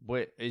watch it.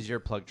 Wait, is your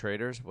plug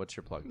Traders? What's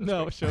your plug? This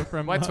No, week? show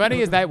from. What's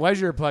funny is that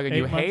was your plug and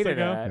you 8 months hated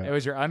ago. it. Yeah. It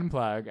was your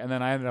unplug, and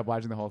then I ended up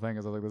watching the whole thing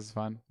because I was like, "This is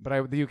fun."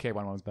 But the UK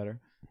one was better.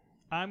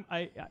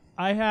 I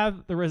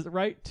have the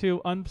right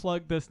to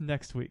unplug this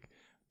next week,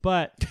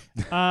 but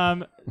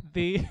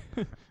the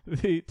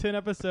 10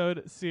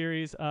 episode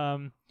series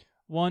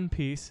One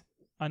Piece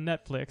on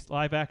Netflix,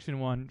 live action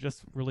one,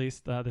 just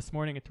released this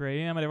morning at 3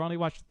 a.m. I've only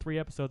watched 3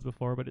 episodes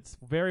before, but it's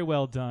very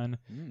well done.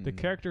 The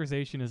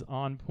characterization is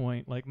on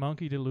point. Like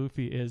Monkey D.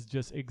 Luffy is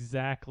just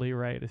exactly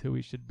right as who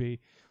he should be.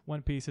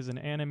 One Piece is an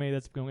anime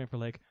that's going for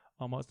like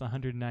almost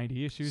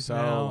 190 issues So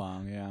now.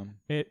 long,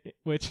 yeah.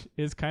 Which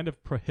is kind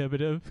of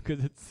prohibitive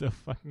because it's so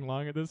fucking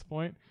long at this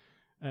point.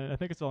 And I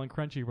think it's all in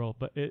Crunchyroll,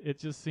 but it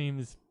just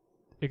seems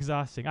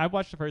exhausting. I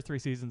watched the first 3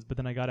 seasons, but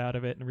then I got out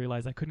of it and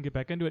realized I couldn't get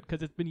back into it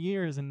because it's been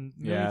years and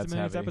millions and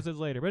millions of episodes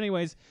later. But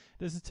anyways,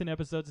 this is 10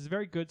 episodes. It's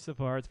very good so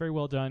far. It's very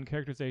well done.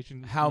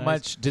 Characterization. How nice.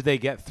 much did they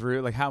get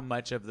through? Like, how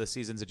much of the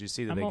seasons did you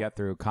see that they get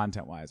through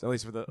content-wise? At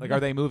least for the are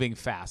they moving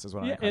fast? Is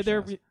what I'm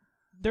question.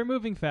 They're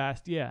moving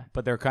fast, yeah.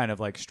 But they're kind of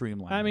like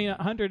streamlined. I mean,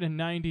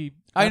 190.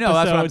 I know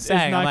that's what I'm episodes is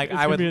saying. not- I'm like, it's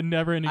I gonna would, be a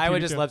never-ending I would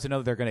TV just show. love to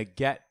know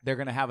that they're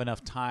gonna have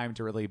enough time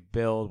to really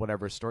build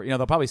whatever story. You know,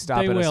 they'll probably stop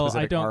They at a will.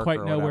 specific I don't arc quite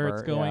or know where whatever.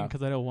 it's going Yeah.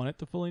 because I don't want it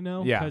to fully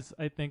know. Yeah. Because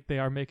I think they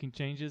are making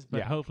changes, but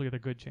Yeah. hopefully they're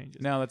good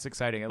changes. No, that's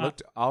exciting. It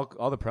looked all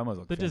the promos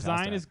looked The design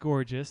fantastic. is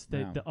gorgeous.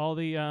 Yeah. All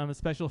the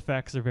special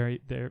effects are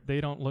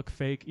they don't look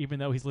fake, even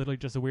though he's literally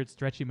just a weird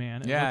stretchy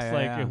man. It looks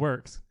like it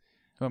works.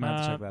 I'm gonna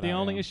have to check that the out,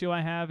 only yeah. issue I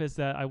have is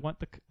that I want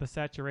the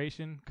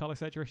color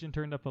saturation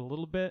turned up a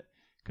little bit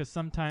because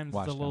sometimes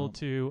Washed it's a little out.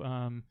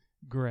 too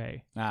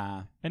gray,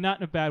 Ah. and not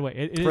in a bad way.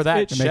 It For is- that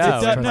it, show, it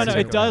does, it's no, like it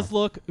super does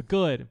look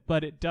good,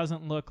 but it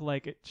doesn't look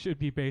like it should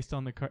be based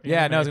on the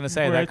Yeah, no, I was gonna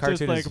say where that it's just,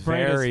 cartoon is like,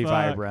 bright as very fuck.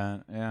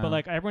 vibrant. Yeah. But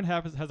like everyone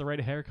has the right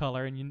hair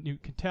color, and you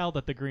can tell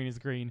that the green is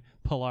green.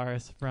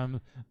 Polaris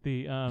from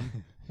the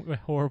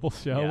horrible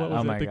show. Yeah. What was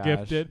Oh it? my The gosh.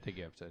 Gifted. The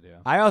Gifted, yeah.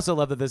 I also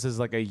love that this is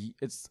like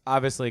it's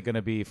obviously going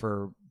to be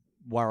for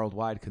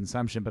worldwide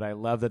consumption, but I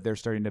love that they're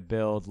starting to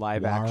build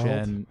live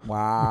action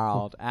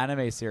wild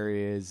anime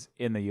series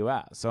in the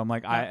US. So I'm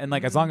like,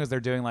 as long as they're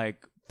doing like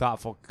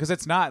thoughtful, because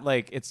it's not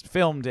like it's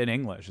filmed in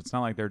English. It's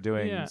not like they're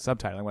doing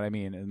subtitling. What I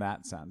mean in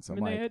that sense, I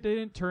mean, they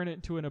didn't turn it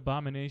into an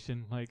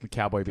abomination like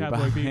Cowboy Bebop.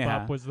 Cowboy Bebop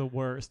Yeah. was the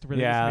worst. Where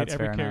they Yeah, just made that's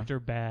every fair character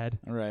bad.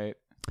 Right.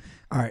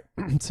 All right.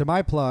 So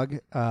my plug,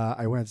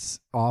 I went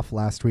off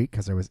last week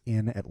because I was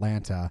in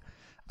Atlanta.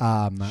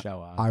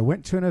 Show off. I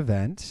went to an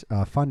event,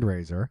 a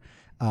fundraiser.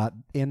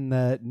 In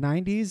the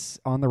 90s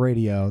on the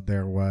radio,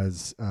 there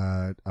was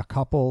a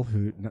couple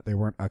who, they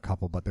weren't a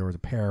couple, but there was a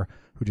pair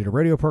who did a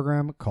radio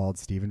program called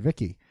Steve and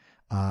Vicky.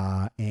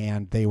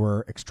 And they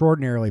were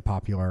extraordinarily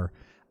popular.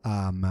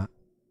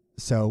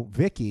 So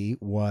Vicky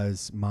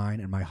was mine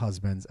and my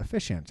husband's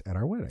officiant at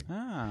our wedding.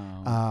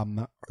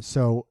 Oh.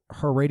 So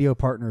her radio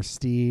partner,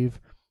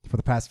 Steve, for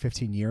the past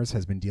 15 years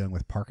has been dealing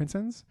with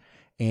Parkinson's.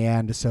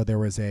 And so there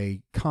was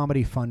a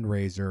comedy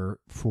fundraiser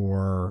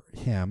for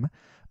him.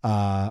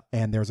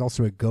 And there's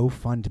also a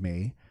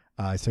GoFundMe.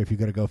 So if you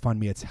go to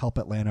GoFundMe, it's Help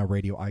Atlanta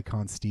radio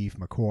icon Steve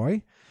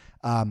McCoy.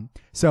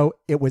 So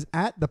it was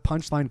at the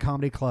Punchline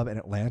Comedy Club in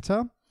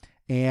Atlanta.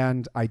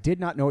 And I did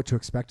not know what to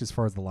expect as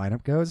far as the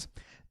lineup goes.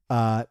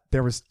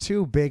 There was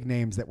 2 big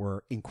names that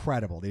were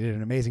incredible. They did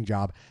an amazing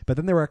job. But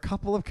then there were a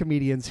couple of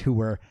comedians who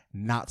were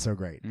not so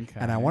great. Okay.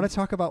 And I want to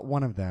talk about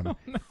one of them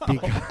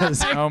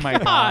because Oh my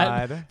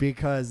God.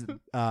 because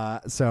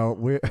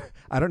so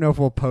I don't know if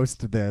we'll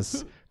post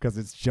this because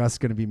it's just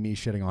going to be me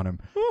shitting on him.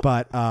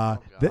 But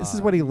this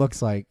is what he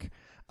looks like.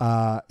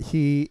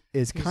 He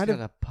is He's kind got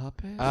of a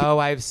puppet. Oh, I feel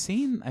like I've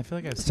seen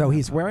so that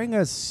he's one. wearing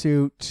a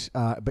suit,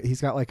 but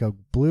he's got like a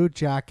blue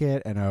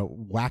jacket and a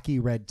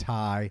wacky red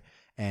tie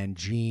and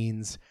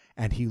jeans,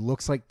 and he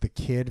looks like the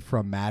kid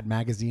from Mad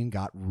Magazine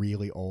got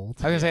really old.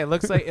 I was gonna say it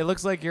looks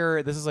like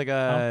this is like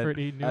Alfred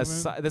E. Newman. this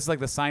is like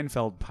the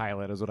Seinfeld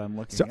pilot is what I'm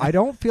looking So at. I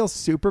don't feel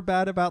super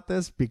bad about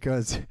this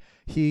because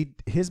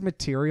his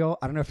material,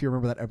 I don't know if you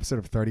remember that episode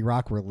of 30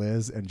 Rock where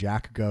Liz and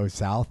Jack go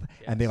south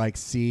and they like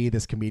see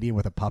this comedian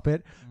with a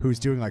puppet who's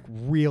doing like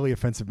really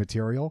offensive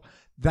material.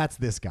 That's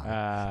this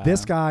guy.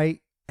 This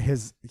guy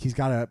he's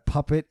got a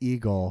puppet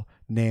eagle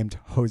named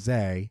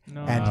Jose.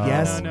 No. And No,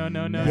 yes, no,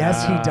 no, no,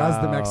 yes, no. he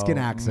does the Mexican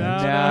accent.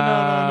 No.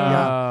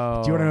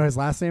 Yeah. Do you want to know what his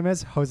last name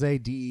is? Jose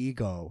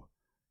Diego.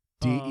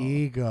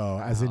 Diego,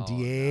 as in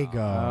Diego.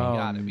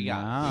 We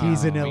got it.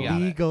 He's an We got it.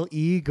 illegal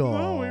eagle.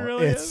 No, he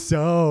really it's is.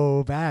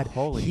 so bad.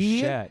 Holy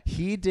he, shit.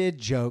 He did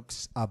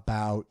jokes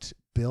about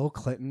Bill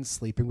Clinton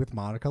sleeping with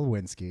Monica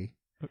Lewinsky.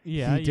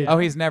 Yeah, He did- yeah. Oh,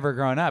 he's never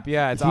grown up.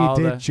 Yeah, it's he all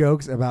did the.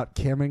 jokes about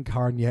Kim and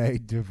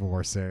Kanye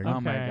divorcing. Oh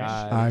my Okay.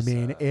 God. I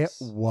mean, it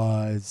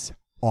was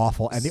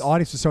awful. And the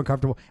audience was so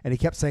uncomfortable. And he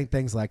kept saying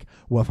things like,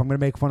 well, if I'm going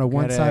to make fun of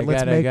one side,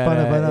 let's make fun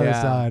of another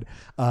side.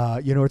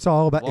 It's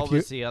all about What if you.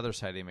 was the other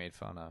side he made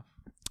fun of?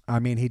 I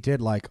mean, he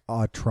did like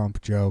a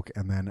Trump joke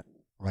and then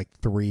like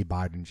 3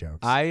 Biden jokes.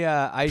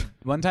 I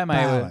one time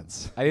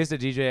Balance. I used to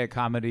DJ a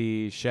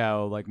comedy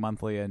show like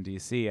monthly in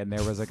DC, and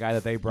there was a guy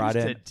that they brought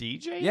in.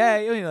 DJ? Yeah,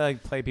 you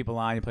like play people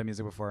on, you play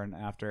music before and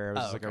after. It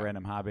was just like a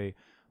random hobby.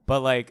 But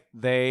like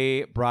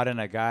they brought in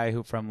a guy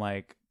who from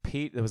like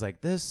Pete. It was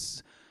like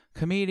this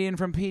comedian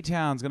from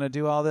P-Town's gonna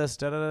do all this,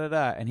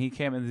 and he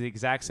came in the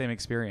exact same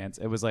experience.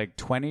 It was like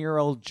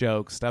 20-year-old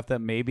jokes, stuff that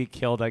maybe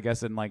killed, I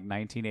guess, in like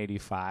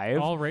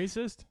 1985. All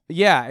racist?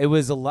 Yeah, it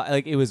was a lot.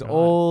 Like it was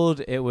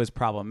old. It was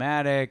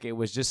problematic. It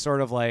was just sort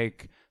of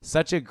like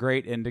such a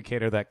great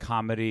indicator that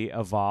comedy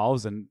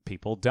evolves and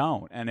people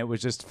don't. And it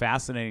was just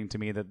fascinating to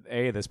me that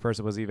this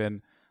person was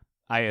even.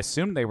 I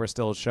assumed they were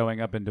still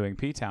showing up and doing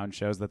P-Town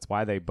shows. That's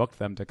why they booked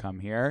them to come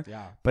here.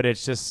 Yeah. But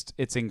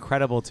it's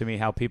incredible to me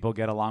how people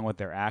get along with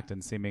their act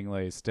and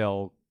seemingly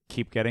still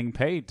keep getting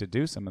paid to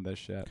do some of this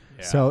shit.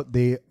 Yeah. So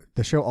the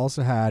show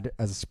also had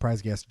as a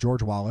surprise guest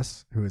George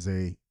Wallace, who is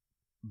a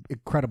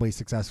incredibly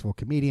successful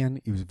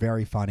comedian. He was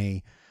very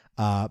funny,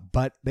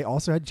 but they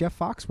also had Jeff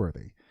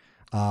Foxworthy,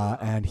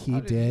 and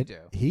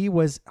he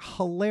was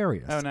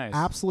hilarious. Oh, nice.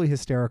 Absolutely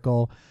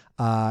hysterical.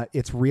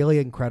 It's really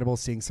incredible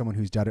seeing someone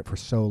who's done it for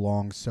so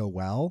long so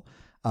well,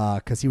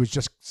 because he was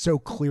just so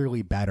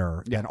clearly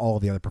better than all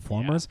of the other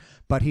performers.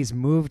 But he's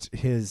moved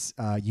his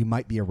 "You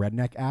Might Be a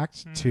Redneck"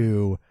 act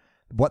to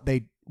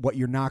what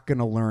you're not going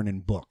to learn in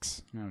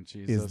books. Oh,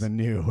 Jesus. Is the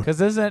new.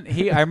 Because isn't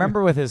he? I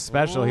remember with his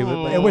special, he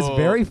was. It was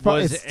very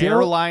fun. Was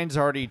airlines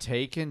already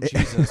taken?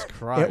 Jesus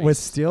Christ! It was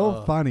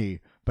still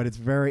funny, but it's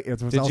very.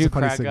 It was Did also you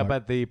funny crack up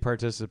at the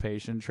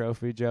participation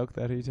trophy joke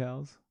that he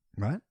tells?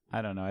 what?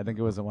 I don't know. I think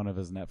it was one of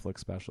his Netflix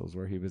specials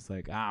where he was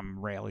like, "I'm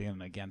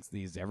railing against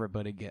these.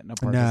 Everybody getting a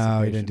participation."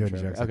 No, he didn't do any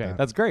trophy." jokes like Okay, that.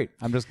 that's great.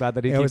 I'm just glad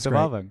that he It keeps was great.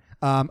 evolving.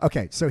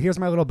 Okay, so here's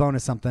my little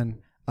bonus something.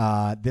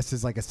 This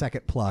is like a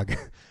second plug.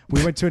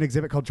 We went to an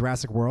exhibit called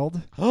Jurassic World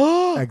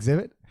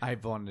exhibit. I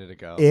wanted to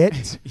go.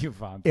 It's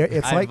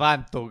I like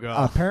want to go.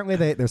 apparently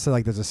there's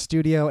a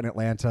studio in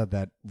Atlanta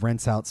that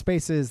rents out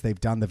spaces. They've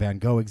done the Van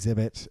Gogh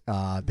exhibit.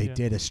 They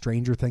did a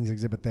Stranger Things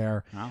exhibit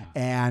there,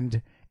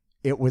 and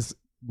it was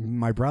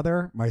my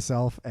brother,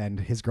 myself, and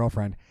his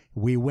girlfriend.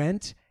 We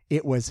went.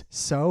 It was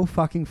so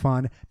fucking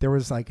fun. There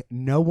was like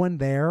no one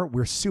there.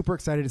 We're super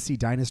excited to see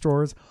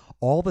dinosaurs.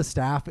 All the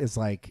staff is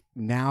like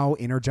now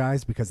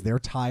energized because they're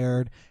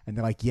tired and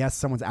they're like, yes,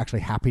 someone's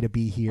actually happy to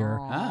be here.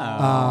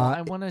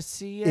 I want to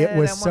see it. It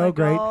was I so wanna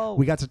great. go.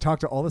 We got to talk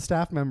to all the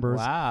staff members.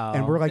 Wow.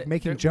 And we're like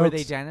making jokes. Were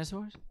they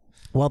dinosaurs?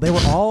 Well, they're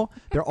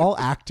all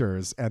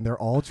actors and they're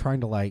all trying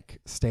to like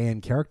stay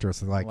in character.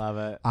 So they're like, Love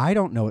it. I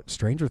don't know what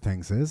Stranger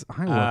Things is. I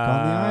work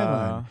on the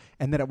island.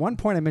 And then at one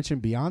point I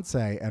mentioned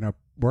Beyonce and a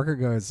worker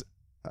goes,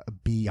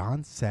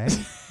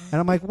 Beyonce? And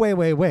I'm like,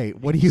 wait.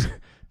 What do you,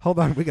 hold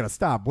on, we got to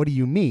stop. What do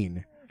you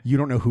mean? You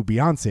don't know who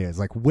Beyonce is?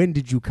 Like, when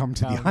did you come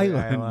to the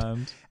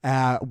island?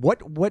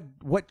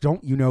 What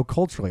don't you know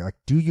culturally? Like,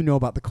 do you know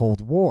about the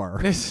Cold War?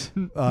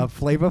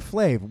 Flava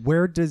Flav.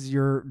 Where does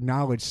your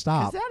knowledge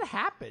stop? That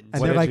happens. And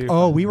What they're did like, you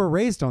oh, find? we were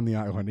raised on the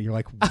island. And you're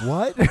like,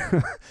 what?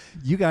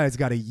 You guys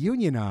got to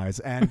unionize.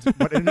 And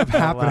what ended up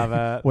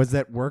happening was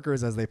that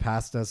workers, as they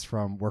passed us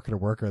from worker to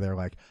worker, they're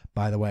like,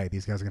 by the way,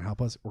 these guys are going to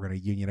help us. We're going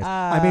to unionize.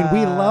 I mean,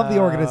 we love the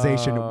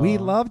organization. We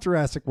love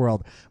Jurassic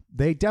World.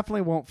 They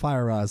definitely won't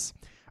fire us.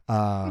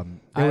 It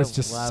was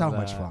just love so that.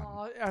 much fun.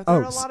 Are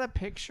there a lot of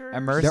pictures?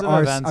 Immersive There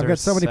are- events I've are got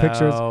so many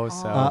pictures.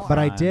 But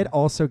I fun. did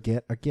also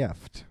get a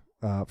gift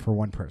for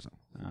one person.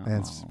 And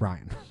it's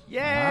Ryan.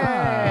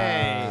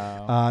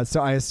 Yay!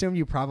 So I assume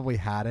you probably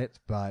had it,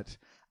 but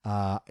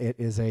it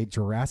is a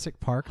Jurassic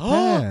Park Oh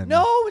pen.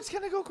 no, it's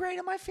gonna go great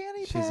in my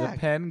fanny She's pack. a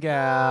pen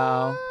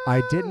gal.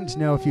 I didn't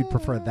know if you'd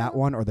prefer that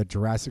one or the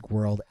Jurassic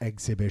World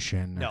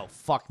exhibition. No,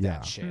 fuck Yeah.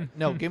 that shit.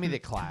 No, give me the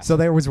class. So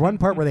there was one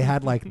part where they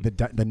had like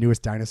the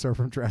newest dinosaur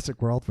from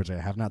Jurassic World, which I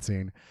have not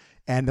seen.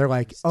 And they're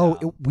like,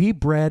 we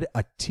bred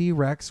a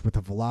T-Rex with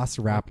a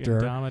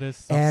Velociraptor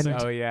Indominus, and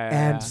something.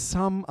 and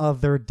some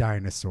other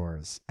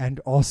dinosaurs. And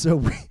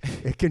also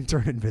it can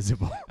turn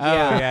invisible.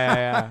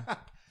 Yeah.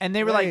 And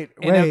they were Wait,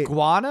 like, an wait.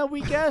 iguana,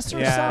 we guess, or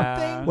Yeah.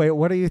 something? Wait,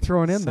 what are you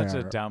throwing in Such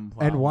there? a dumb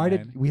plot And why line.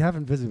 did we have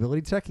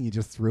invisibility tech and you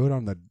just threw it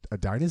on a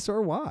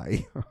dinosaur?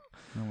 Why?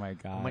 Oh my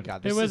god. Oh my god,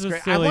 It this was is a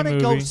great. I silly want to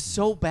go movie.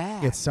 so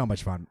bad. It's so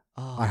much fun.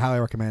 I highly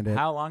recommend it.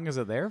 How long is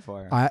it there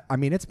for? I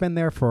mean, it's been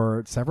there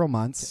for several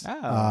months.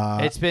 Oh.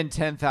 It's been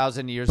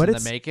 10,000 years but in the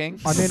it's- making.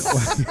 I mean,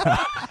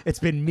 it's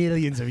been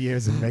millions of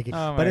years in making.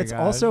 Oh my but it's God.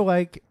 also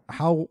like,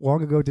 how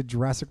long ago did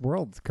Jurassic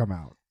World come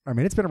out? I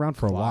mean, it's been around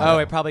for a while. Oh,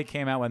 it probably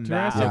came out when that.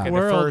 Jurassic Okay,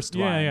 World. the first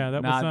one.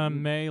 That Not was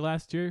May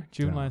last year,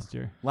 June Yeah. last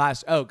year.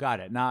 last. Oh, got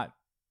it. Not.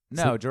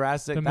 No, So-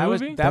 Jurassic. The That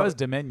movie? was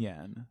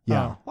Dominion.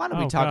 Yeah. Oh. Why don't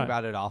we Oh, talk God.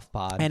 about it off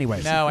pod?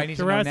 Anyways, No, I need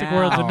Jurassic to know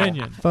World now.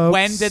 Dominion. folks,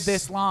 When did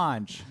this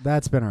launch?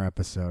 That's been our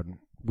episode.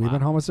 We've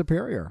been Homo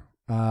Superior.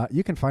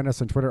 You can find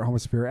us on Twitter at Homo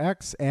Superior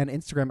X and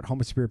Instagram at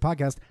Homo Superior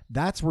Podcast.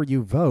 That's where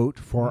you vote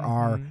for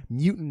our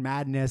Mutant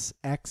Madness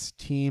X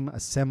team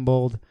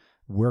assembled.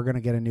 We're going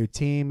to get a new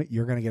team.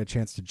 You're going to get a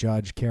chance to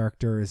judge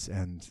characters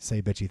and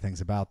say bitchy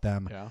things about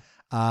them. Yeah.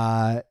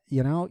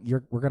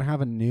 We're gonna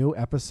have a new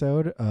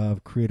episode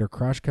of Creator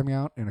Crush coming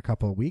out in a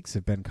couple of weeks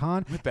with Ben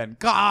Kahn. We've been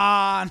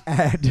gone.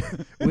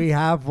 And we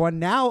have one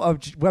now of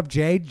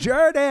Jay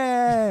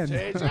Jordan.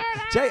 Jay,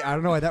 I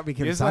don't know why that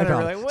became You just wanted to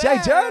Seinfeld. be like, Jay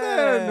 "Whoa."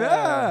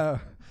 Jordan.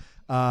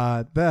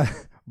 Yeah.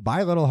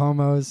 Bye, little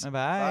homos.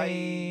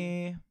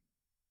 Bye.